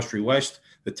pellets or forestry waste.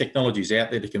 The technology is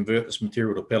out there to convert this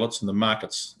material to pellets, and the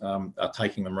markets are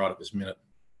taking them right at this minute.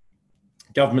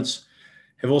 Governments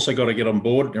have also got to get on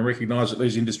board and recognise that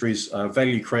these industries are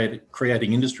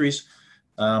value-creating industries,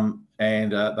 and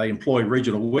they employ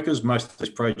regional workers. Most of these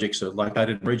projects are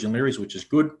located in regional areas, which is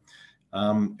good,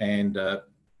 and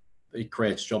it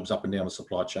creates jobs up and down the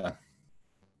supply chain.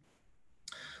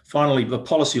 Finally, the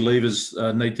policy levers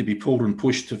need to be pulled and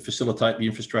pushed to facilitate the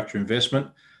infrastructure investment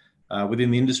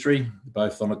within the industry,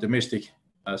 both on a domestic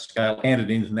scale and an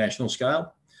international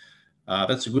scale.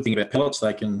 That's a good thing about pellets.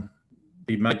 They can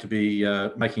be made to be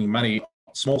making money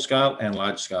on small scale and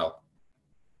large scale.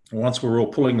 And once we're all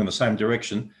pulling in the same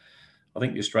direction, I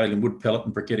think the Australian wood pellet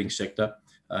and briquetting sector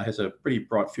has a pretty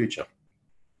bright future.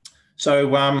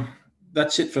 So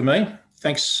that's it for me.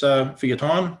 Thanks for your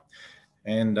time.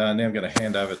 And now I'm going to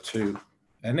hand over to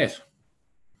Annette.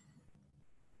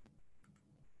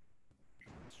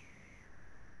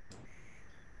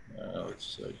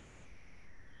 Let's see.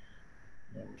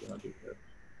 How we're going to do that.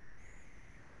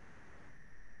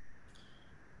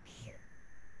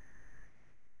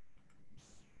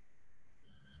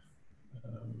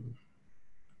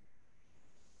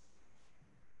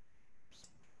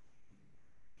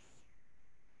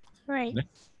 Great.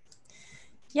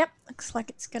 Yep, looks like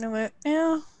it's going to work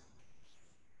now.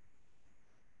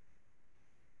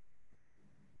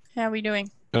 How are we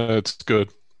doing? It's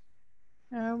good.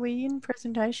 Are we in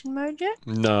presentation mode yet?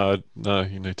 No,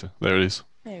 you need to. There it is.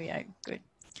 There we go.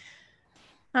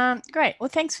 Good. Great. Well,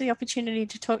 thanks for the opportunity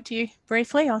to talk to you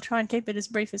briefly. I'll try and keep it as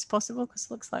brief as possible because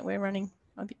it looks like we're running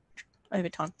a bit over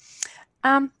time.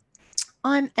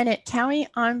 I'm Annette Cowie.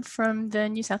 I'm from the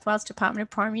New South Wales Department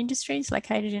of Primary Industries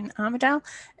located in Armidale,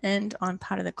 and I'm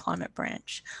part of the climate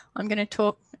branch. I'm going to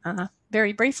talk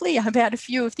very briefly about a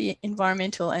few of the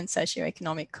environmental and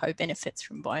socioeconomic co-benefits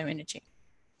from bioenergy.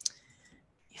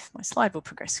 If my slide will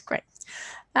progress, great.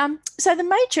 So the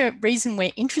major reason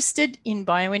we're interested in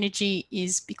bioenergy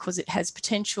is because it has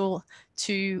potential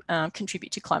to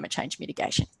contribute to climate change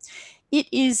mitigation. It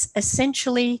is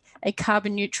essentially a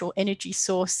carbon neutral energy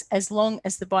source as long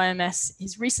as the biomass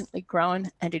is recently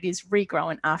grown and it is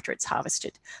regrown after it's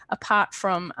harvested, apart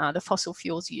from the fossil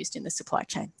fuels used in the supply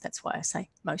chain. That's why I say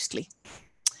mostly.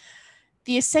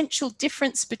 The essential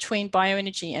difference between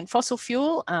bioenergy and fossil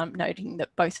fuel, noting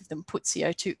that both of them put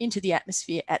CO2 into the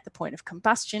atmosphere at the point of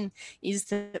combustion, is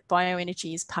that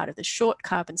bioenergy is part of the short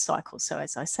carbon cycle. So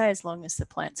as I say, as long as the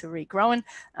plants are regrown,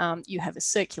 you have a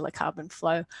circular carbon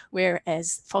flow,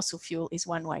 whereas fossil fuel is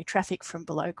one-way traffic from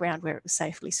below ground where it was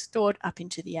safely stored up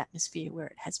into the atmosphere where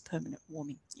it has permanent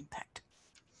warming impact.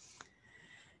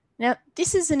 Now,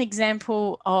 this is an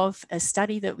example of a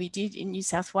study that we did in New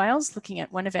South Wales, looking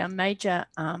at one of our major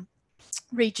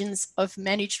regions of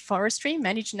managed forestry,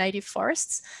 managed native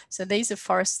forests. So these are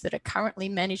forests that are currently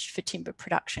managed for timber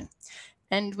production.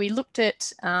 And we looked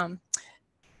at over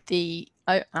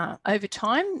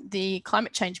time, the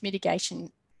climate change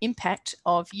mitigation impact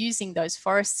of using those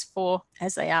forests for,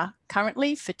 as they are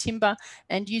currently, for timber,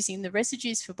 and using the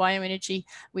residues for bioenergy.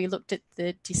 We looked at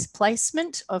the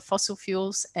displacement of fossil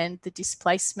fuels and the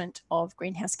displacement of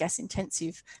greenhouse gas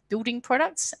intensive building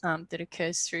products that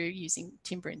occurs through using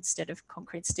timber instead of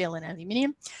concrete, steel and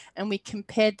aluminium. And we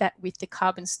compared that with the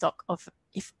carbon stock of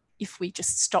if we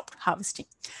just stopped harvesting.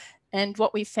 And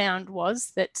what we found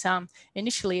was that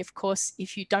initially, of course,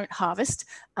 if you don't harvest,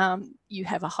 you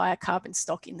have a higher carbon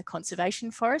stock in the conservation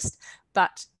forest.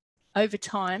 But over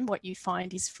time, what you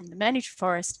find is from the managed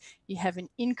forest, you have an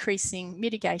increasing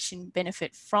mitigation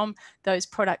benefit from those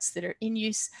products that are in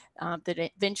use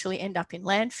that eventually end up in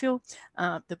landfill,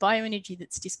 the bioenergy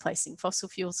that's displacing fossil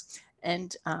fuels,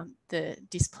 and the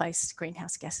displaced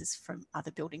greenhouse gases from other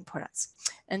building products.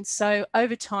 And so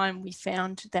over time, we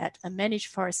found that a managed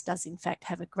forest does in fact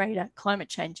have a greater climate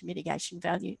change mitigation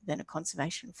value than a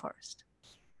conservation forest.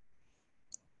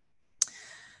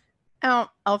 Now,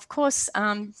 of course,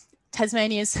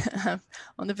 Tasmania is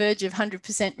on the verge of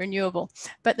 100% renewable,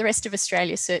 but the rest of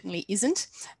Australia certainly isn't.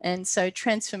 And so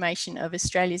transformation of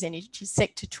Australia's energy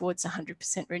sector towards 100%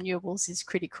 renewables is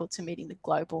critical to meeting the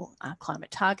global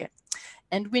climate target.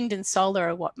 And wind and solar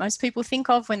are what most people think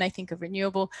of when they think of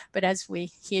renewable, but as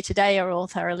we here today are all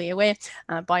thoroughly aware,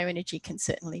 bioenergy can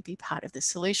certainly be part of the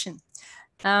solution.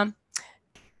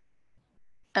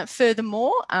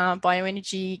 Furthermore,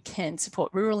 bioenergy can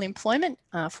support rural employment.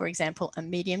 For example, a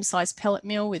medium-sized pellet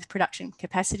mill with production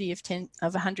capacity of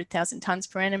 100,000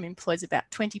 tonnes per annum employs about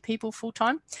 20 people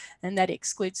full-time, and that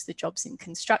excludes the jobs in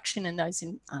construction and those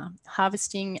in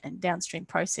harvesting and downstream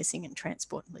processing and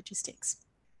transport and logistics.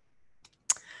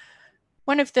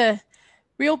 One of the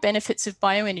real benefits of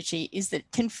bioenergy is that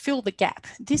it can fill the gap.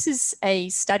 This is a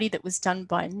study that was done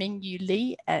by Meng-Yu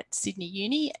Lee at Sydney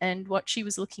Uni, and what she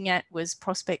was looking at was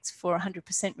prospects for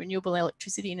 100% renewable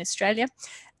electricity in Australia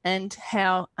and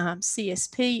how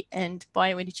CSP and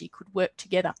bioenergy could work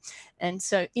together. And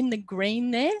so in the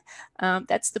green there,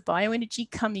 that's the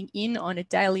bioenergy coming in on a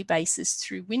daily basis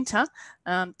through winter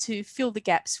to fill the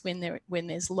gaps when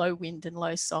there's low wind and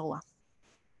low solar.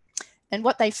 And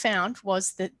what they found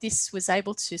was that this was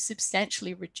able to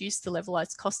substantially reduce the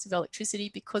levelized cost of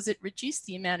electricity because it reduced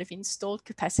the amount of installed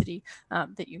capacity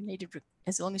that you needed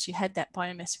as long as you had that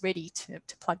biomass ready to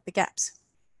plug the gaps.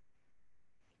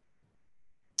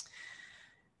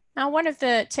 Now, one of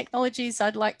the technologies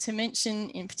I'd like to mention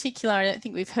in particular, I don't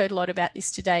think we've heard a lot about this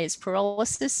today, is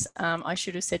pyrolysis. I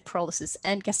should have said pyrolysis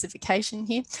and gasification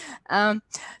here.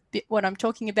 What I'm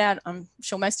talking about, I'm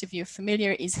sure most of you are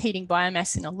familiar, is heating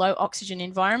biomass in a low oxygen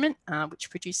environment, which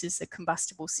produces a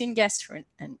combustible syngas for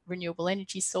a renewable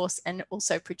energy source, and it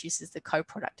also produces the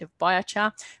co-product of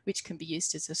biochar, which can be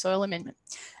used as a soil amendment.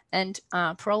 And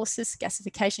pyrolysis,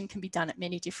 gasification can be done at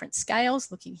many different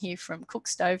scales, looking here from cook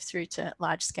stove through to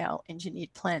large-scale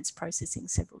engineered plants processing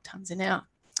several tonnes an hour.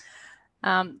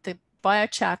 The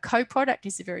biochar co-product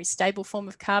is a very stable form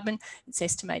of carbon. It's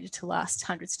estimated to last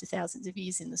hundreds to thousands of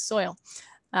years in the soil.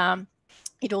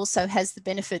 It also has the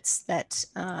benefits that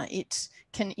it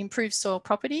can improve soil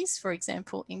properties, for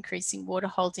example, increasing water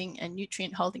holding and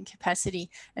nutrient holding capacity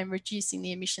and reducing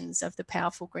the emissions of the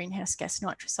powerful greenhouse gas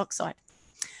nitrous oxide.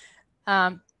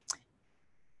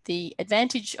 The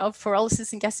advantage of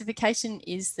pyrolysis and gasification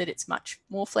is that it's much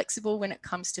more flexible when it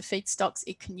comes to feedstocks.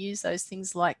 It can use those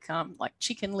things like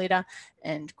chicken litter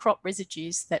and crop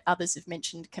residues that others have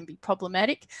mentioned can be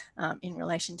problematic in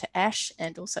relation to ash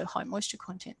and also high moisture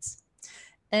contents.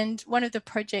 And one of the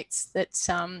projects that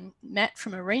Matt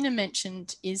from ARENA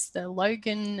mentioned is the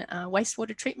Logan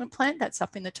wastewater treatment plant. That's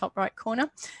up in the top right corner.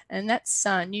 And that's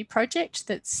a new project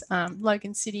that's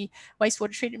Logan City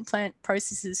wastewater treatment plant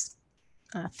processes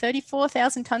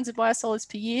 34,000 tonnes of biosolids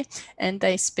per year, and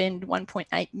they spend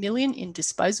 1.8 million in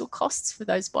disposal costs for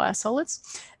those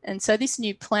biosolids. And so this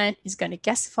new plant is going to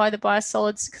gasify the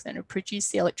biosolids because they're going to produce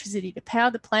the electricity to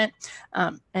power the plant,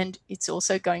 and it's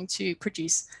also going to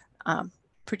produce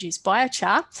produce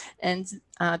biochar, and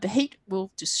the heat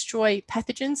will destroy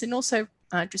pathogens and also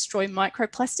destroy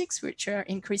microplastics, which are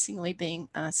increasingly being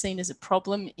seen as a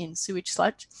problem in sewage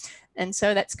sludge. And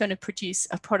so that's going to produce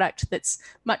a product that's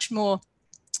much more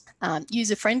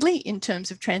user-friendly in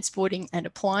terms of transporting and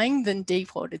applying than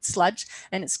dewatered sludge,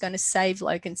 and it's going to save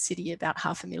Logan City about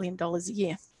 $500,000 a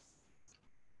year.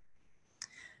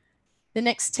 The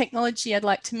next technology I'd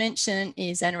like to mention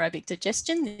is anaerobic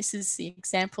digestion. This is the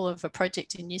example of a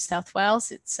project in New South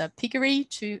Wales. It's a piggery,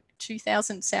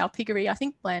 2,000 sow piggery, I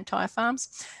think, Blantyre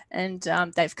Farms. And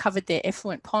they've covered their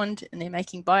effluent pond and they're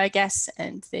making biogas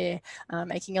and they're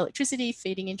making electricity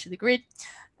feeding into the grid.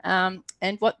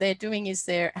 And what they're doing is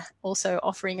they're also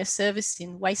offering a service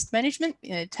in waste management,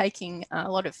 taking a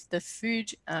lot of the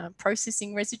food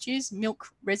processing residues, milk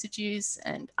residues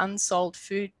and unsold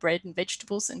food, bread and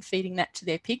vegetables, and feeding that to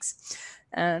their pigs.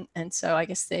 And so I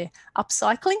guess they're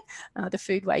upcycling the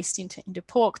food waste into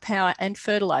pork, power and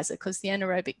fertilizer, because the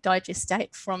anaerobic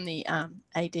digestate from the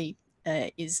AD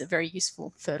is a very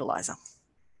useful fertilizer.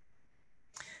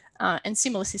 And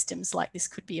similar systems like this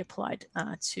could be applied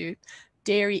to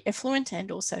dairy effluent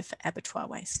and also for abattoir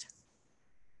waste.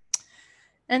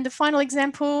 And the final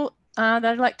example that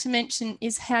I'd like to mention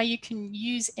is how you can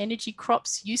use energy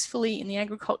crops usefully in the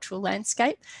agricultural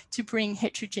landscape to bring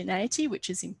heterogeneity,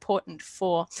 which is important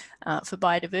for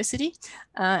biodiversity.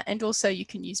 And also you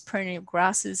can use perennial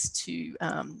grasses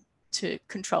to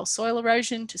control soil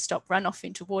erosion, to stop runoff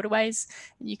into waterways.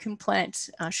 And you can plant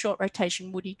short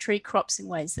rotation woody tree crops in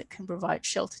ways that can provide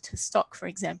shelter to stock, for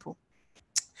example.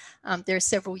 There are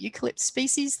several eucalypt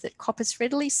species that coppice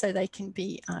readily, so they can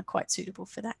be quite suitable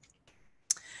for that.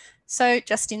 So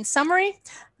just in summary,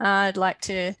 I'd like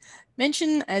to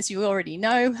mention, as you already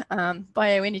know,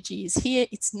 bioenergy is here.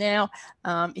 It's now,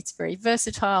 it's very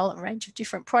versatile. A range of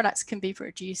different products can be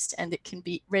produced and it can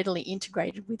be readily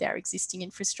integrated with our existing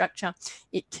infrastructure.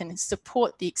 It can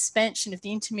support the expansion of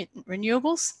the intermittent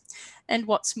renewables. And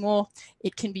what's more,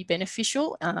 it can be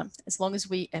beneficial as long as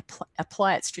we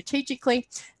apply it strategically.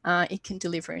 It can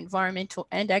deliver environmental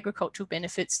and agricultural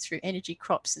benefits through energy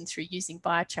crops and through using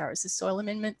biochar as a soil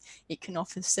amendment. It can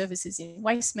offer services in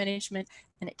waste management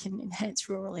and it can enhance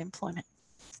rural employment.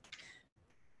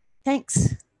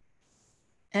 Thanks.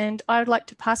 And I would like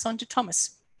to pass on to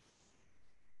Thomas.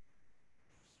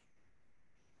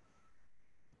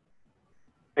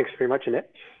 Thanks very much,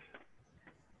 Annette.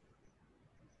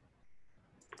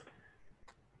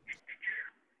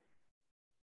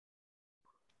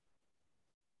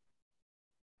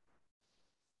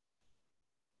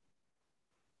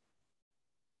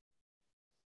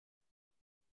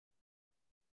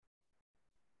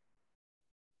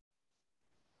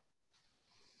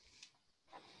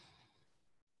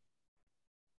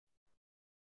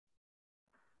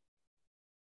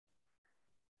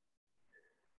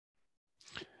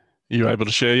 Are you able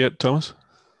to share yet, Thomas?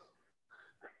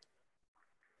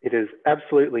 It is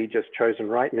absolutely just chosen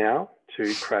right now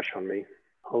to crash on me.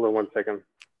 Hold on one second.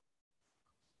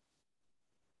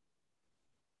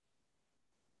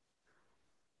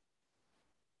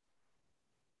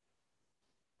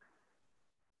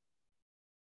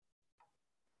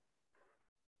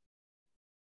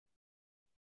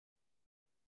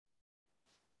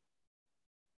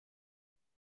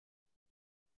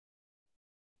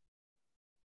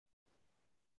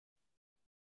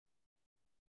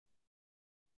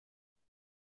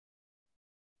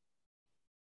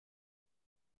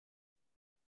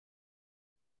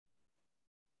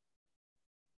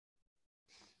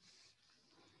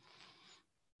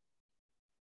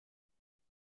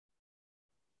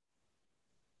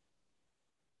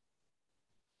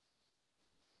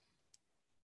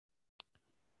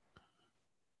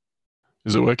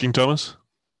 Is it working, Thomas?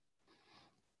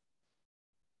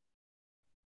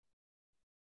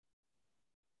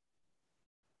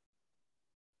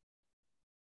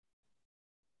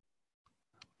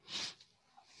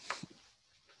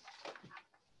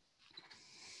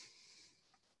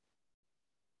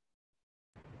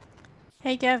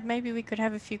 Hey Gav, maybe we could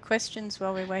have a few questions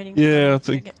while we're waiting Yeah,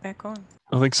 for to get back on.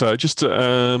 I think so. Just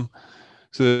so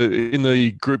in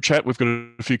the group chat, we've got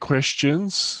a few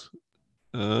questions.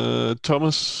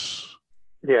 Thomas?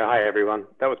 Yeah, hi everyone.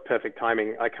 That was perfect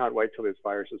timing. I can't wait till this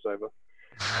virus is over.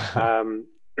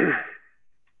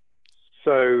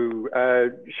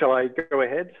 Shall I go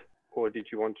ahead, or did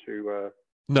you want to?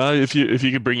 No, if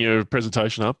you could bring your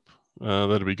presentation up,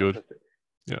 that'd be good.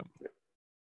 Yeah.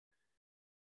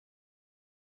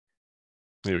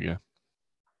 There we go.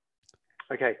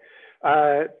 Okay.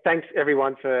 Thanks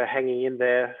everyone for hanging in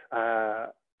there,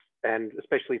 and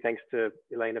especially thanks to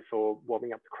Jelena for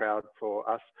warming up the crowd for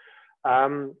us.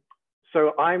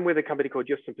 So I'm with a company called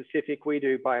Justen Pacific. We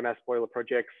do biomass boiler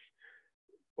projects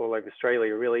all over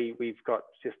Australia, really. We've got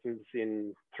systems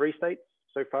in 3 states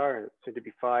so far, and soon to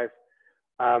be 5.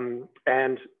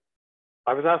 And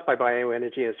I was asked by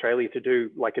Bioenergy in Australia to do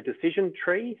like a decision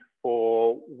tree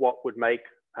for what would make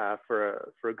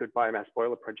for a good biomass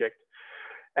boiler project.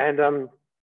 And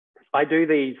I do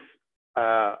these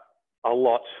a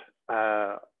lot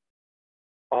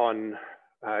on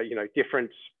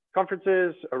different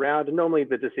conferences around, and normally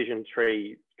the decision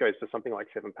tree goes to something like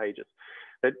 7 pages.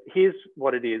 But here's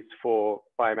what it is for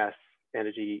biomass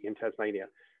energy in Tasmania.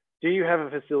 Do you have a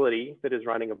facility that is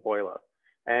running a boiler?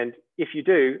 And if you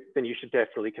do, then you should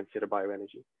definitely consider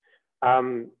bioenergy.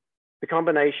 The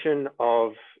combination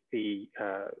of the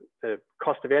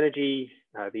cost of energy,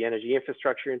 the energy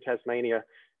infrastructure in Tasmania,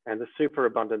 and the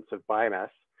superabundance of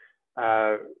biomass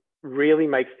really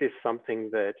makes this something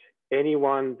that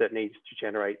anyone that needs to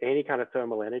generate any kind of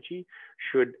thermal energy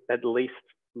should at least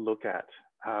look at.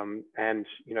 And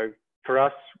for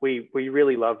us, we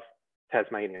really love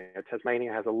Tasmania.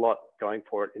 Tasmania has a lot going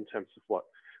for it in terms of what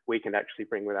we can actually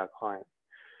bring with our clients.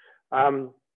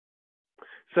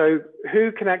 So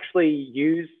who can actually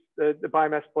use the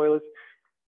biomass boilers?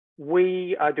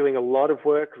 We are doing a lot of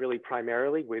work really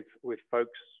primarily with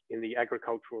folks in the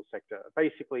agricultural sector,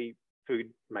 basically food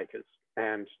makers.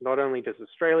 And not only does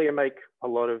Australia make a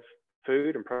lot of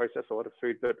food and process a lot of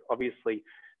food, but obviously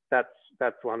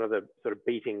that's one of the sort of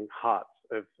beating hearts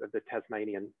of the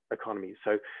Tasmanian economy.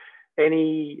 So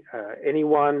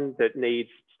anyone that needs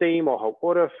steam or hot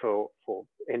water for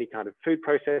any kind of food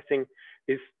processing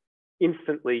is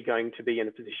instantly going to be in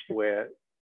a position where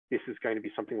this is going to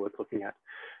be something worth looking at.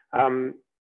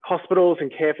 Hospitals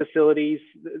and care facilities,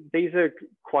 these are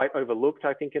quite overlooked,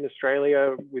 I think, in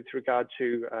Australia with regard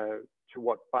to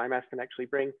what biomass can actually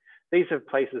bring. These are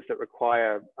places that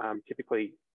require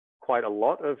typically quite a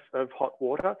lot of hot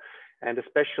water, and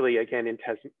especially again in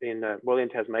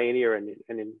Tasmania and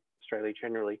in Australia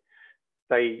generally,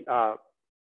 they are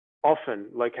often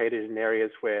located in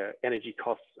areas where energy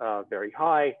costs are very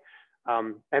high,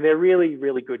 and they're really,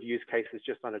 really good use cases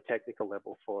just on a technical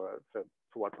level for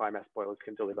what biomass boilers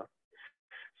can deliver.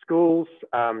 Schools,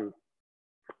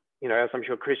 as I'm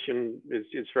sure Christian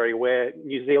is very aware,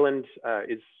 New Zealand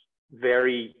is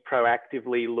very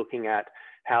proactively looking at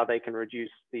how they can reduce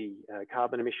the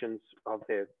carbon emissions of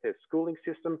their schooling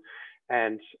system.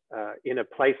 And in a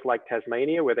place like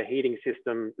Tasmania, where the heating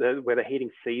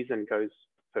season goes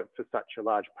for such a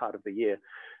large part of the year,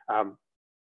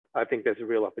 I think there's a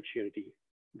real opportunity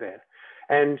there.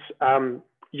 And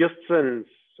Justen's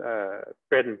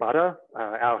bread and butter,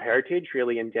 our heritage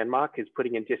really in Denmark, is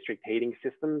putting in district heating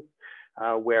systems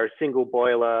where a single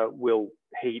boiler will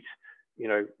heat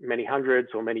many hundreds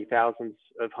or many thousands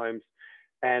of homes.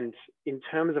 And in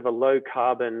terms of a low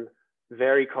carbon,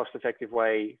 very cost effective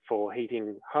way for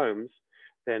heating homes,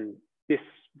 then this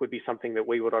would be something that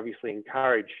we would obviously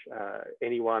encourage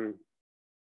anyone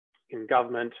in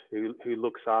government who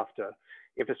looks after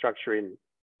infrastructure in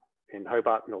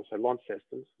Hobart and also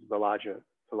Launceston, the larger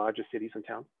cities and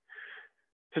towns,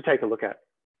 to take a look at.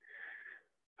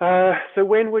 So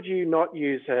when would you not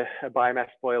use a biomass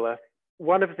boiler?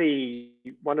 One of the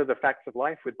facts of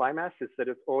life with biomass is that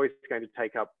it's always going to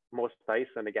take up more space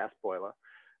than a gas boiler.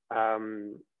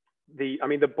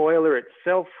 The boiler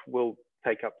itself will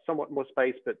take up somewhat more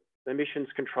space, but emissions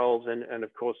controls and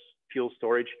of course fuel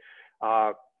storage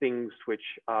are things which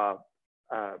are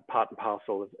part and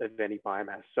parcel of any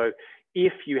biomass. So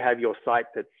if you have your site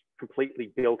that's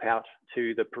completely built out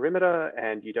to the perimeter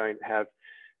and you don't have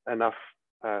enough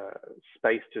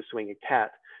space to swing a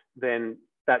cat, then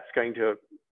that's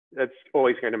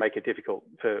always going to make it difficult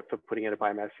for putting in a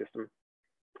biomass system.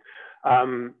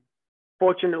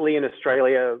 Fortunately, in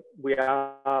Australia, we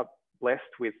are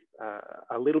blessed with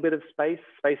a little bit of space.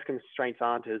 Space constraints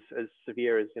aren't as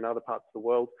severe as in other parts of the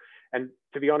world. And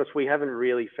to be honest, we haven't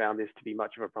really found this to be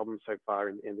much of a problem so far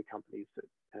in the companies,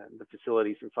 the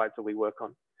facilities and sites that we work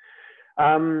on.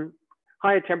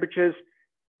 Higher temperatures,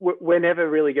 we're never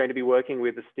really going to be working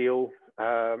with the steel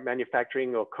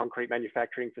manufacturing or concrete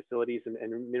manufacturing facilities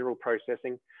and mineral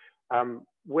processing.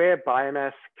 Where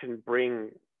biomass can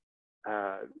bring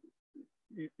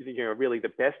really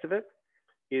the best of it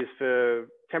is for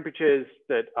temperatures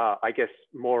that are, I guess,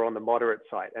 more on the moderate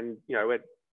side. And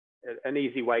an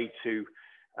easy way to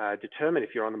determine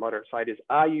if you're on the moderate side is,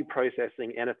 are you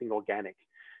processing anything organic?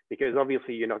 Because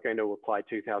obviously you're not going to apply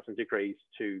 2000 degrees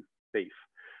to beef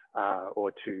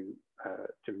or to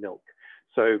milk.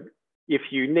 So if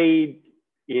you need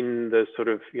in the sort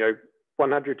of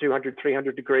 100, 200,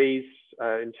 300 degrees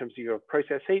in terms of your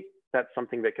process heat, that's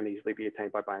something that can easily be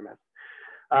attained by biomass.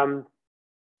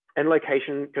 And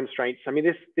location constraints. I mean,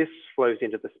 this flows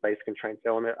into the space constraints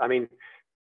element. I mean,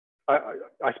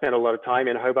 I spent a lot of time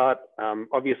in Hobart.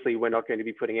 Obviously, we're not going to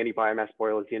be putting any biomass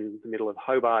boilers in the middle of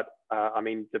Hobart. I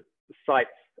mean, the sites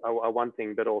are one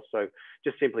thing, but also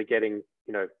just simply getting,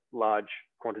 you know, large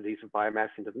quantities of biomass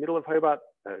into the middle of Hobart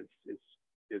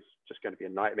is just going to be a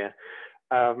nightmare.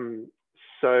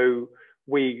 So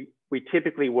we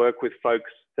typically work with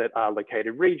folks that are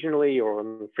located regionally or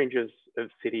on the fringes of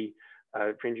cities,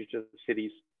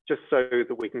 just so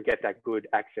that we can get that good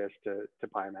access to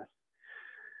biomass.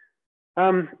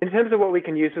 In terms of what we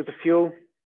can use as a fuel,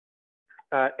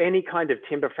 any kind of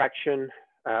timber fraction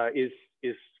is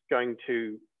going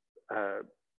to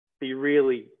be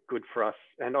really good for us.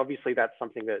 And obviously that's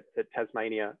something that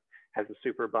Tasmania has a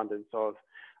superabundance of.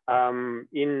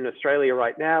 In Australia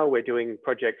right now, we're doing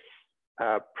projects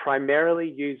primarily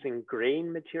using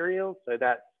green material. So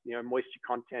that's, you know, moisture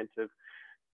content of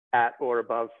at or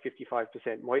above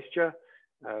 55% moisture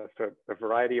for a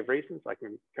variety of reasons. I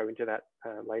can go into that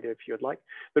later if you would like.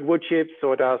 But wood chips,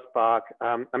 sawdust, bark,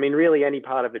 I mean, really any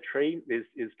part of the tree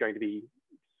is going to be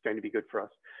good for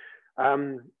us.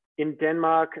 In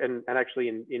Denmark and actually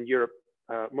in Europe,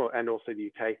 and also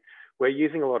the UK, we're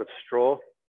using a lot of straw.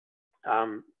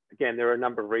 Again, there are a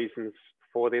number of reasons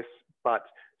for this, but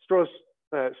straw's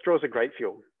a great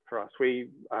fuel for us. We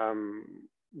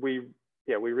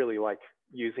really like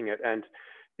using it, and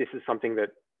this is something that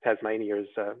Tasmania is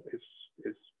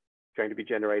going to be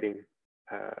generating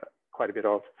quite a bit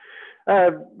of.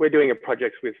 We're doing a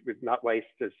project with nut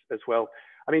waste as well.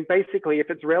 I mean, basically, if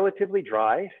it's relatively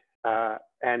dry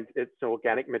and it's an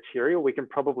organic material, we can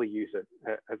probably use it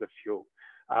as a fuel.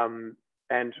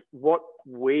 And what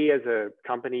we as a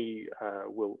company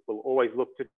will always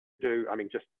look to do, I mean,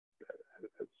 just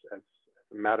as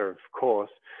a matter of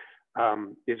course,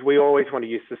 is we always want to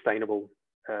use sustainable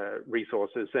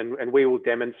resources, and we will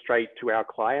demonstrate to our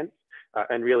clients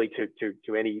and really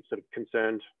to any sort of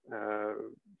concerned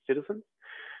citizens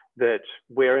that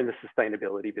we're in the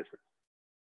sustainability business.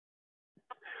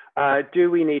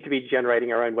 Do we need to be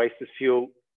generating our own waste as fuel?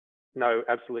 No,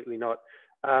 absolutely not.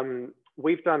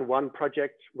 We've done one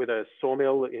project with a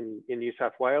sawmill in New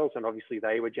South Wales, and obviously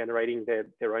they were generating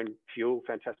their own fuel,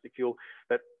 fantastic fuel,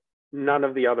 but none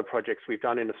of the other projects we've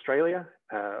done in Australia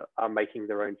are making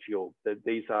their own fuel.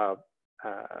 These are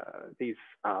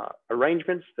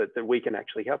arrangements that we can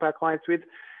actually help our clients with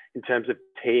in terms of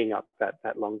teeing up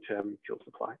that long-term fuel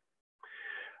supply.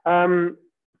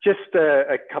 Just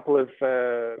a couple of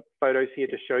photos here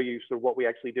to show you sort of what we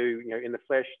actually do, you know, in the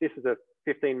flesh. This is a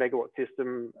 15 megawatt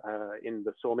system in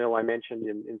the sawmill I mentioned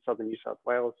in southern New South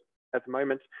Wales at the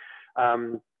moment.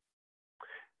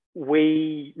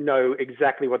 We know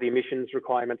exactly what the emissions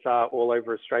requirements are all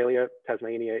over Australia,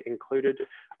 Tasmania included,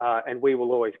 and we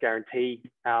will always guarantee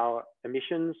our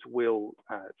emissions will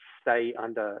stay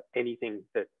under anything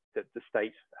that the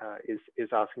state is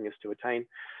asking us to attain.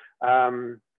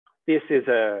 This is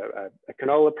a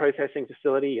canola processing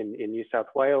facility in New South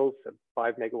Wales, a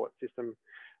 5 megawatt system.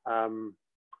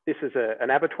 This is an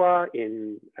abattoir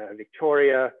in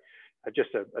Victoria, just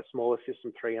a smaller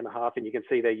system, 3.5, and you can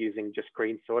see they're using just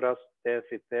green sawdust there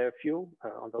for their fuel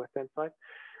on the left-hand side.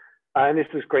 And this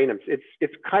is Greenhams.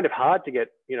 It's kind of hard to get,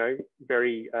 you know,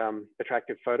 very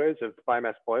attractive photos of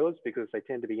biomass boilers because they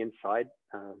tend to be inside,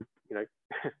 you know,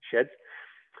 sheds.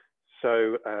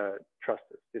 So trust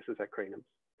us, this is at Greenhams.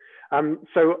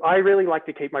 So I really like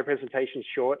to keep my presentation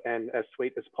short and as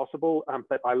sweet as possible,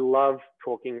 but I love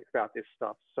talking about this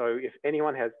stuff. So if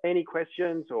anyone has any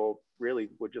questions or really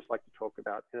would just like to talk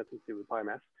about anything to do with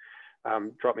biomass,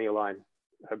 drop me a line.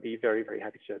 I'd be very, very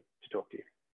happy to talk to you.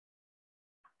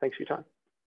 Thanks for your time.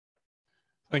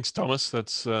 Thanks, Thomas.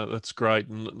 That's great.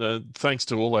 And thanks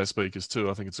to all our speakers too.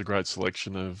 I think it's a great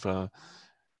selection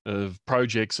of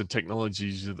projects and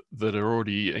technologies that are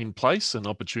already in place and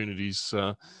opportunities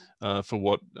for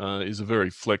what is a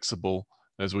very flexible,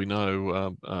 as we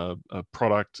know,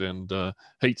 product and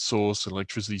heat source,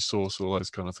 electricity source, all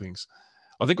those kind of things.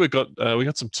 I think we got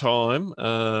some time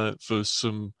for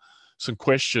some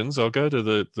questions. I'll go to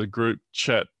the group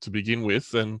chat to begin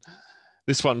with, and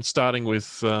this one starting with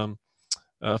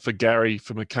for Garry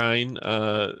for McCain.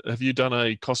 Have you done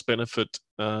a cost-benefit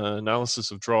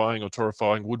analysis of drying or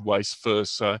torrefying wood waste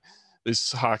first? So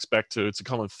this harks back to, it's a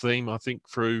common theme, I think,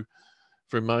 through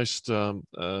most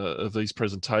of these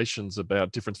presentations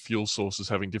about different fuel sources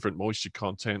having different moisture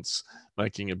contents,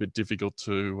 making it a bit difficult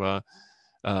to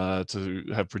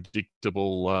have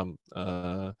predictable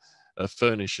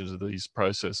furnish into these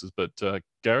processes. But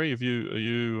Garry, are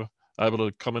you able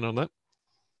to comment on that?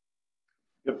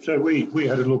 Yep, so we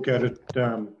had a look at it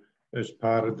as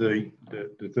part of the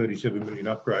 37 million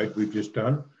upgrade we've just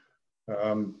done.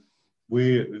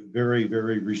 We're very,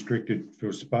 very restricted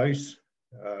for space.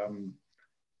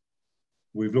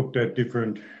 We've looked at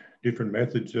different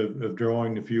methods of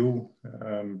drying the fuel.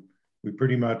 We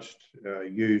pretty much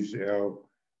use our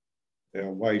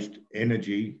waste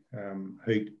energy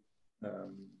heat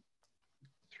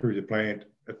through the plant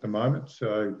at the moment.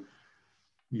 So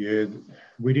yeah,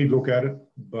 we did look at it,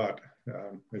 but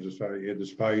as I say, yeah, the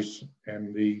space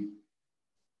and the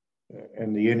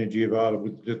energy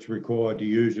available that's required to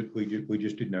use it, we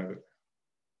just didn't have it.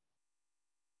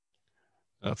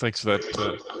 Thanks for that.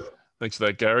 Thanks for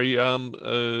that, Garry.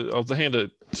 I'll hand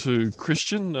it to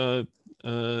Christian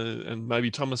and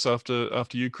maybe Thomas after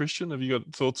you, Christian. Have you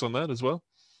got thoughts on that as well?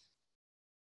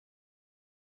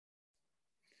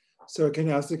 So can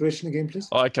you ask the question again, please?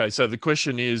 Okay, so the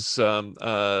question is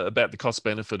about the cost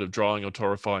benefit of drying or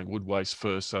torrefying wood waste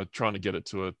first. So trying to get it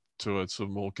to a sort of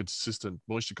more consistent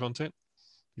moisture content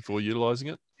before utilising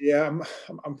it. Yeah,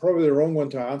 I'm probably the wrong one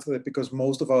to answer that, because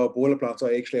most of our boiler plants,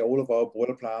 or actually all of our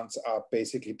boiler plants, are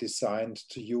basically designed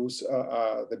to use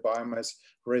the biomass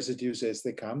residues as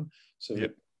they come. So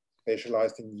yep, they're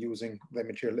specialized in using the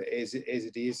material as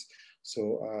it is.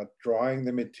 So drying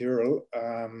the material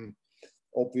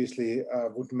obviously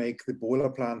would make the boiler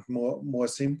plant more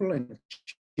simple and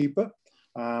cheaper,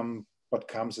 but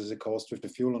comes as a cost with the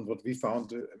fuel. And what we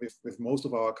found with most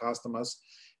of our customers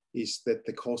is that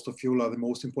the cost of fuel are the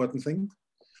most important thing,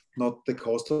 not the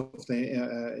cost of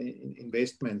the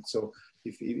investment. So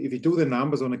if you do the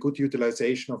numbers on a good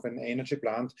utilization of an energy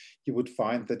plant, you would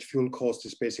find that fuel cost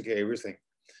is basically everything.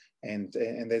 And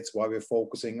that's why we're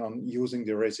focusing on using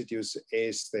the residues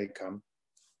as they come.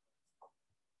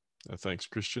 Thanks,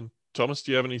 Christian. Thomas,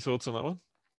 do you have any thoughts on that one?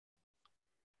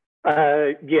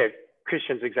 Yeah,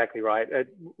 Christian's exactly right.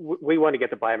 We want to get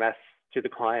the biomass to the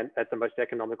client at the most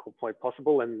economical point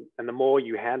possible. And the more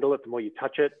you handle it, the more you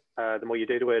touch it, the more you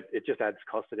do to it, it just adds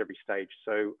cost at every stage.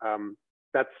 So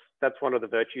that's one of the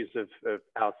virtues of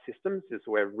our systems, is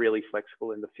we're really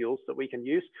flexible in the fuels that we can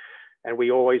use. And we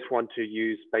always want to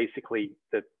use basically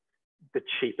the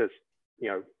cheapest,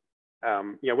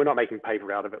 we're not making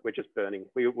paper out of it, we're just burning.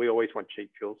 We always want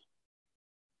cheap fuels.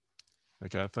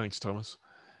 Okay, thanks, Thomas.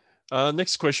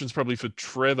 Next question is probably for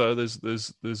Trevor.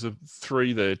 There's a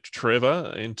three there,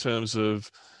 Trevor, in terms of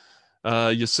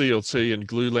your CLT and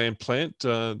glulam plant.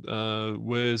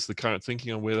 Where's the current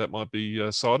thinking on where that might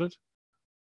be sited?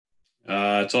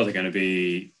 It's either going to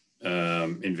be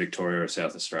in Victoria or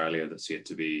South Australia. That's yet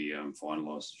to be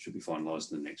finalised. Should be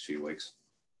finalised in the next few weeks.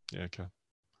 Yeah, okay.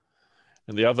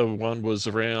 And the other one was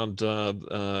around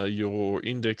your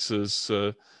indexes.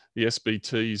 The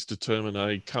SBTs determine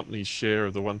a company's share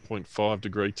of the 1.5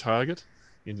 degree target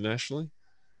internationally.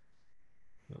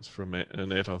 That's from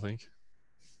Annette, I think.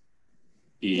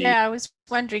 Yeah, I was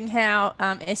wondering how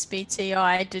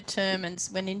SBTI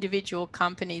determines when individual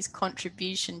companies'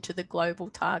 contribution to the global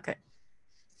target.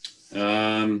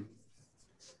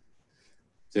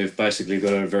 They've basically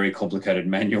got a very complicated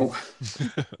manual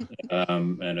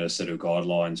and a set of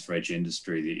guidelines for each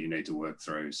industry that you need to work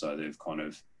through. So they've kind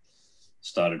of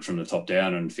started from the top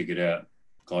down and figured out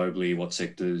globally what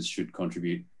sectors should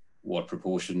contribute what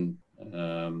proportion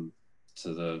to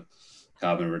the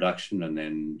carbon reduction, and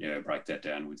then break that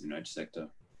down within each sector.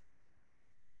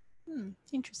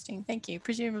 Interesting, thank you.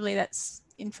 Presumably that's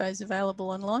info's available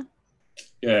online.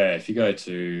 Yeah, if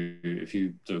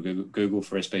you do Google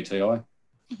for SBTI,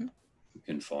 you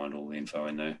can find all the info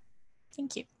in there.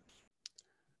 Thank you.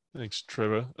 Thanks,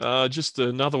 Trevor. Just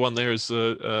another one there is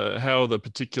how are the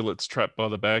particulates trapped by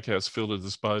the baghouse filter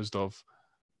disposed of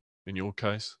in your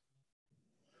case?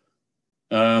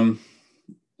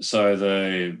 So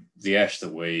the ash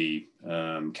that we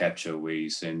capture, we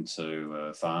send to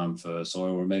a farm for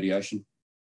soil remediation.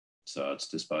 So it's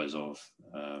disposed of,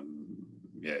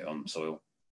 on soil.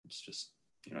 It's just,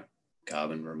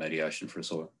 carbon remediation for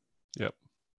soil. Yep.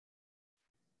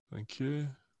 Thank you.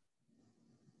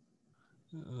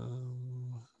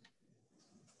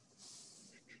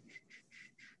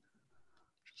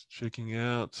 Just checking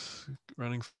out,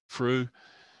 running through.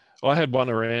 I had one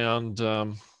around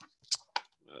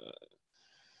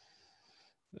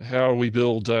how we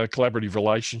build collaborative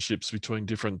relationships between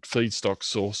different feedstock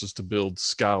sources to build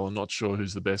scale. I'm not sure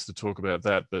who's the best to talk about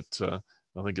that, but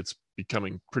I think it's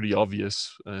becoming pretty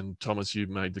obvious. And Thomas, you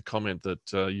made the comment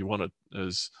that you want it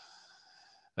as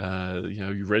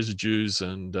your residues,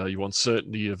 and you want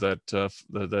certainty of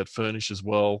that furnish as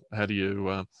well. How do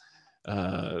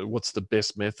what's the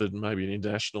best method, maybe an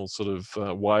international sort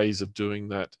of ways of doing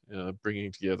that,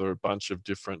 bringing together a bunch of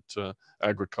different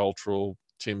agricultural,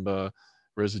 timber,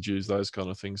 residues, those kind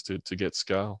of things to get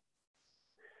scale?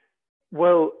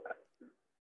 Well,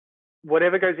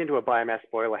 whatever goes into a biomass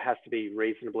boiler has to be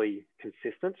reasonably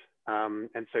consistent.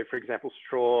 And so, for example,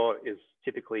 straw is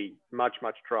typically much,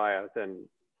 much drier than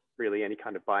really any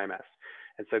kind of biomass.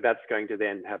 And so that's going to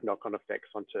then have knock-on effects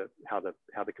onto how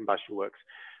the combustion works.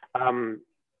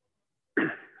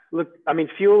 Look, I mean,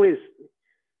 fuel is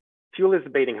the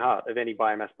beating heart of any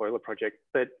biomass boiler project.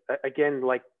 But again,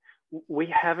 like, we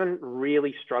haven't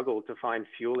really struggled to find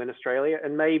fuel in Australia,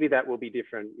 and maybe that will be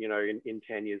different, you know, in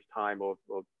 10 years' time or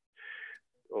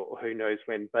who knows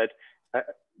when. But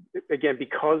again,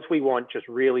 because we want just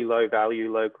really low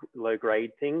value, low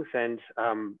grade things, and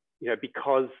you know,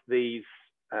 because these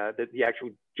the actual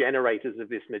generators of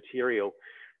this material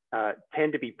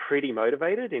tend to be pretty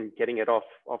motivated in getting it off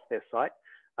their site,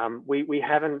 we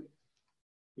haven't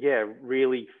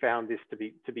really found this to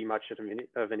be much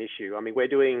of an issue. I mean, we're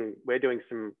doing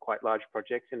some quite large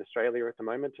projects in Australia at the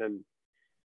moment, and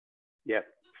yeah,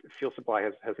 fuel supply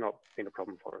has not been a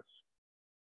problem for us.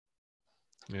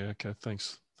 Yeah, okay,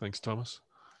 thanks Thomas.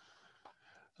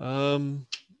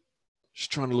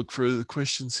 Just trying to look through the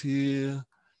questions here.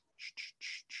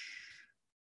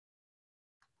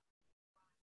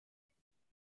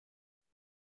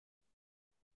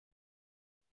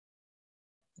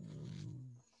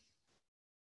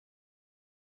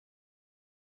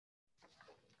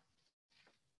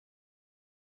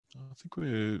 I think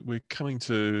we're coming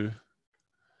to.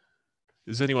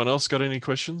 Has anyone else got any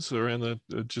questions around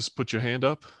that? Just put your hand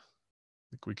up. I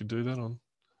think we can do that on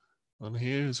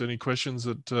here. Is there any questions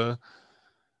that are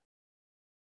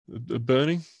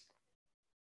burning?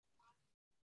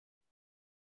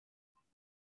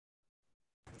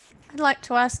 I'd like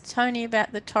to ask Tony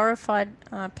about the torrefied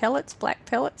pellets, black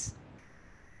pellets.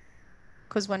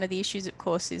 Because one of the issues, of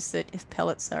course, is that if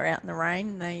pellets are out in the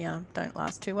rain, they don't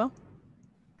last too well.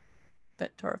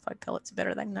 But torrefied pellets are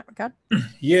better in that regard.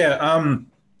 Yeah,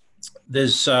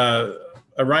 there's a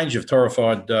range of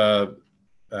torrefied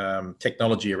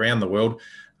technology around the world,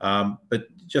 but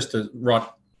just to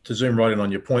zoom right in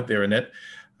on your point there, Annette,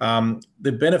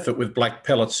 the benefit with black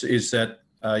pellets is that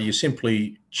you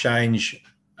simply change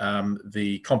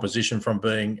the composition from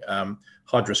being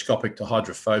hygroscopic to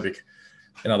hydrophobic.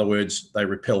 In other words, they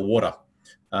repel water.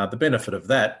 The benefit of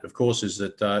that, of course, is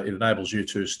that it enables you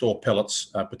to store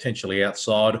pellets potentially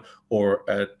outside or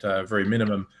at very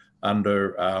minimum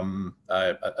under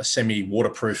a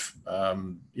semi-waterproof,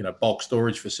 bulk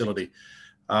storage facility.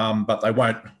 But they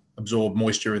won't absorb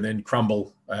moisture and then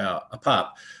crumble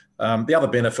apart. The other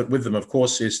benefit with them, of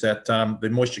course, is that the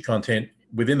moisture content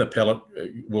within the pellet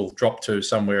will drop to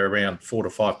somewhere around 4 to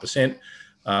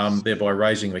 5%, thereby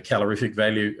raising the calorific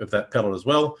value of that pellet as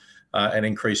well. And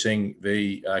increasing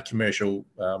the commercial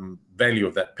value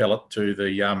of that pellet to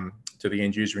the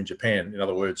end user in Japan. In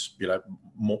other words,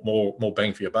 more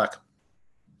bang for your buck.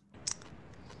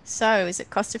 So, is it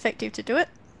cost effective to do it?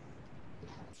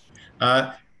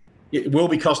 It will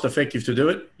be cost effective to do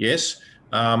it, yes.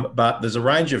 But there's a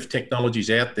range of technologies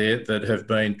out there that have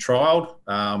been trialled.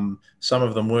 Some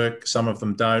of them work, some of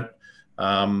them don't.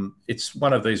 It's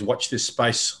one of these watch this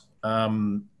space.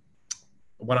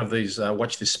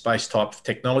 Watch this space type of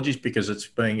technologies because it's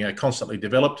being constantly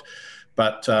developed.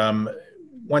 But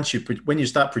when you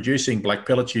start producing black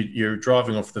pellets, you're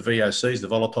driving off the VOCs, the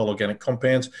volatile organic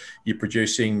compounds. You're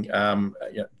producing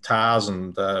tars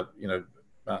and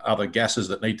other gases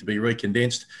that need to be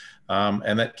recondensed,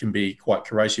 and that can be quite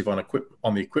corrosive on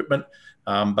the equipment.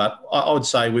 But I would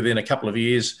say within a couple of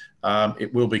years,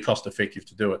 it will be cost effective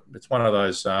to do it. It's one of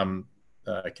those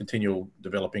continual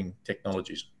developing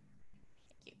technologies.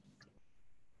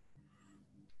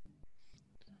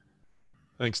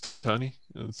 Thanks, Tony.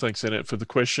 Thanks, Annette, for the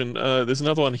question. There's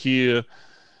another one here,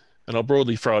 and I'll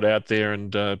broadly throw it out there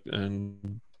and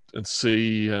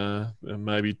see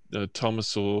maybe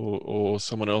Thomas or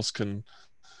someone else can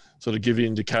sort of give you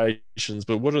indications.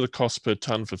 But what are the costs per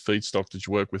tonne for feedstock that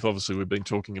you work with? Obviously, we've been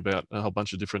talking about a whole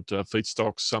bunch of different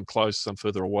feedstocks, some close, some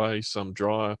further away, some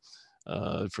drier,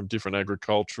 from different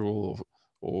agricultural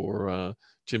or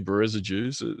timber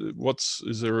residues.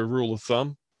 Is there a rule of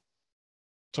thumb,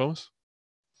 Thomas?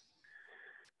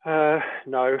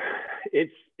 No,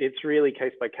 it's really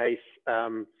case by case.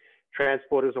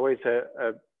 Transport is always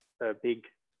a big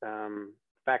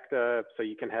factor. So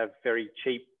you can have very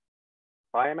cheap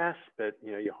biomass, but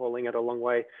you're hauling it a long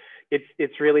way.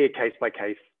 It's really a case by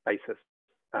case basis.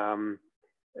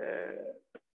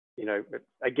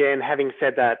 Again, having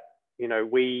said that,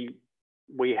 we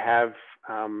we have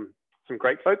some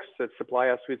great folks that supply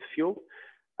us with fuel,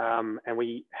 and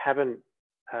we haven't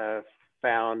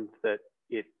found that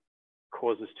it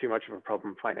causes too much of a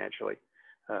problem financially.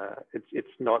 It's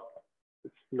not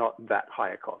that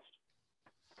high a cost.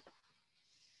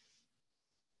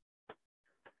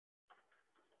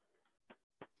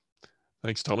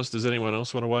 Thanks, Thomas. Does anyone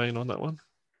else want to weigh in on that one?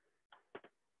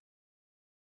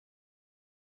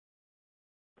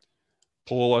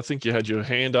 Paul, I think you had your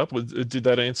hand up. Did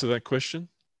that answer that question?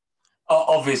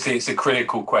 Obviously, it's a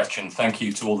critical question. Thank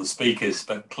you to all the speakers,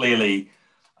 but clearly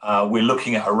we're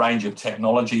looking at a range of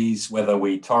technologies, whether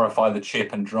we torrefy the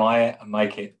chip and dry it and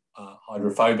make it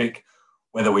hydrophobic,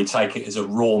 whether we take it as a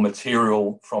raw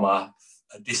material from a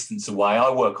distance away. I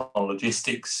work on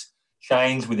logistics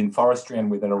chains within forestry and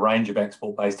within a range of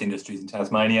export-based industries in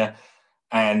Tasmania.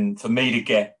 And for me to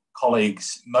get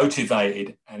colleagues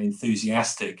motivated and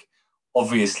enthusiastic,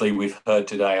 obviously we've heard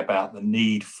today about the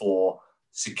need for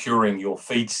securing your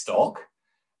feedstock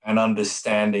and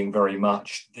understanding very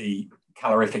much the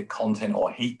calorific content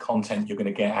or heat content you're going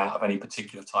to get out of any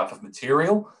particular type of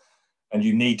material. And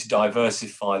you need to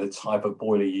diversify the type of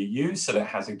boiler you use so that it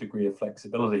has a degree of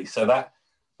flexibility. So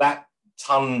that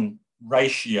ton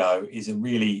ratio is a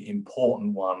really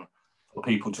important one for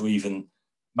people to even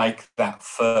make that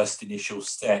first initial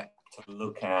step to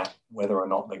look at whether or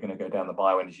not they're going to go down the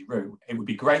bioenergy route. It would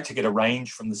be great to get a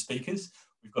range from the speakers.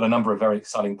 We've got a number of very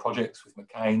exciting projects with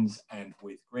McCain's and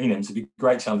with Greenhams. It'd be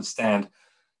great to understand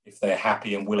if they're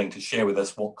happy and willing to share with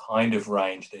us what kind of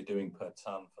range they're doing per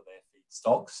tonne for their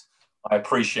feedstocks. I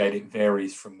appreciate it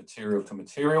varies from material to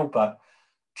material, but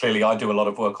clearly I do a lot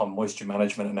of work on moisture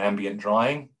management and ambient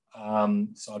drying.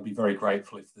 So I'd be very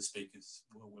grateful if the speakers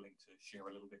were willing to share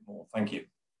a little bit more. Thank you.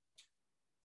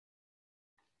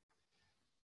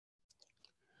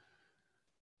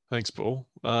 Thanks, Paul.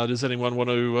 Does anyone want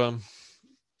to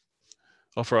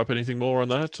offer up anything more on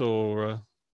that, or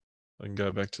I can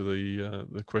go back to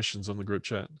the questions on the group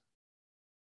chat?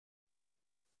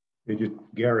 Just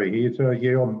Garry here. So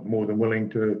yeah, I'm more than willing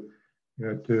to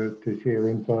share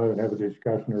info and have a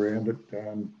discussion around it.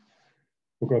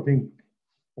 Look, I think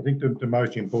the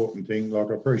most important thing,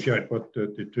 like I appreciate what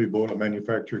the two boiler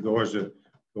manufacturer guys are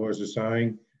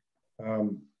saying,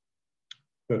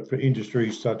 but for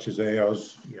industries such as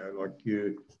ours, like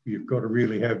you've got to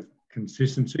really have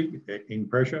consistency in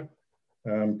pressure.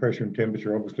 Pressure and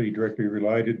temperature obviously directly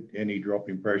related. Any drop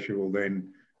in pressure will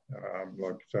then,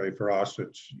 like say for us,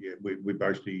 it's we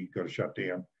basically got to shut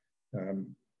down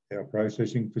our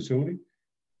processing facility.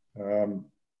 So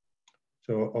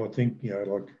I think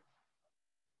like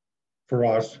for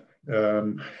us,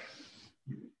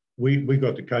 we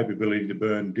got the capability to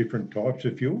burn different types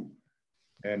of fuel,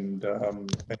 and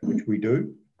which we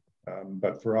do.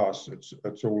 But for us,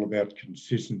 it's all about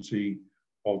consistency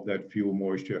of that fuel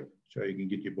moisture, so you can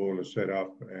get your boiler set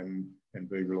up and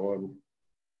be reliable.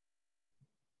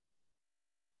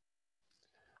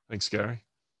 Thanks, Garry.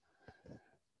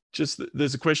 Just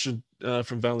there's a question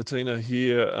from Valentina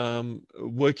here.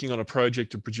 Working on a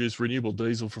project to produce renewable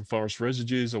diesel from forest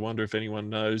residues. I wonder if anyone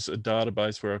knows a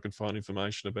database where I can find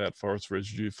information about forest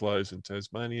residue flows in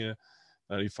Tasmania,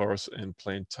 native forest and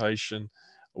plantation.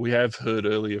 We have heard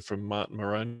earlier from Martin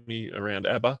Moroney around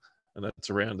ABBA, and that's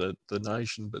around the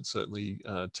nation, but certainly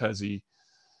Tassie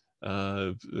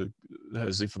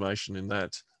has information in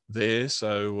that there.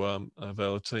 So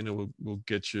Valentina will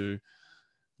get you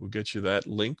that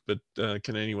link, but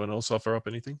can anyone else offer up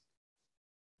anything?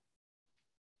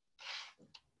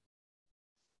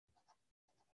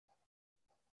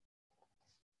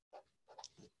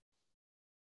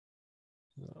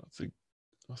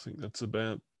 I think that's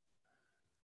about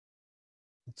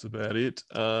it.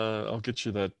 I'll get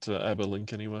you that ABBA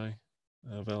link anyway,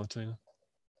 Valentina.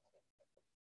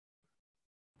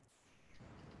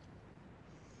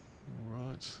 All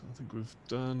right, I think we've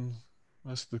done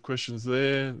most of the questions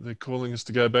there. They're calling us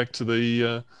to go back to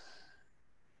the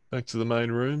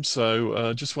main room.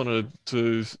 So just wanted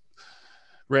to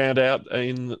round out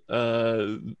in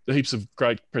heaps of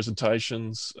great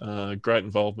presentations, great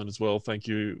involvement as well. Thank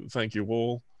you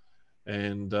all,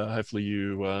 and hopefully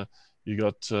you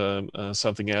got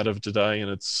something out of it today, and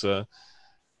it's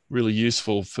really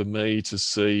useful for me to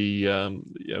see a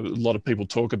lot of people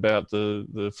talk about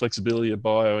the flexibility of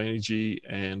bioenergy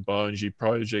and bioenergy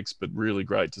projects, but really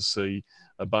great to see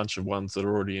a bunch of ones that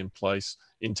are already in place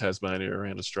in Tasmania,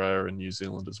 around Australia and New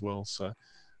Zealand as well. So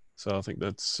I think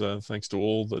that's thanks to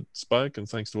all that spoke and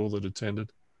thanks to all that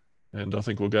attended. And I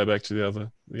think we'll go back to the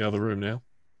other room now.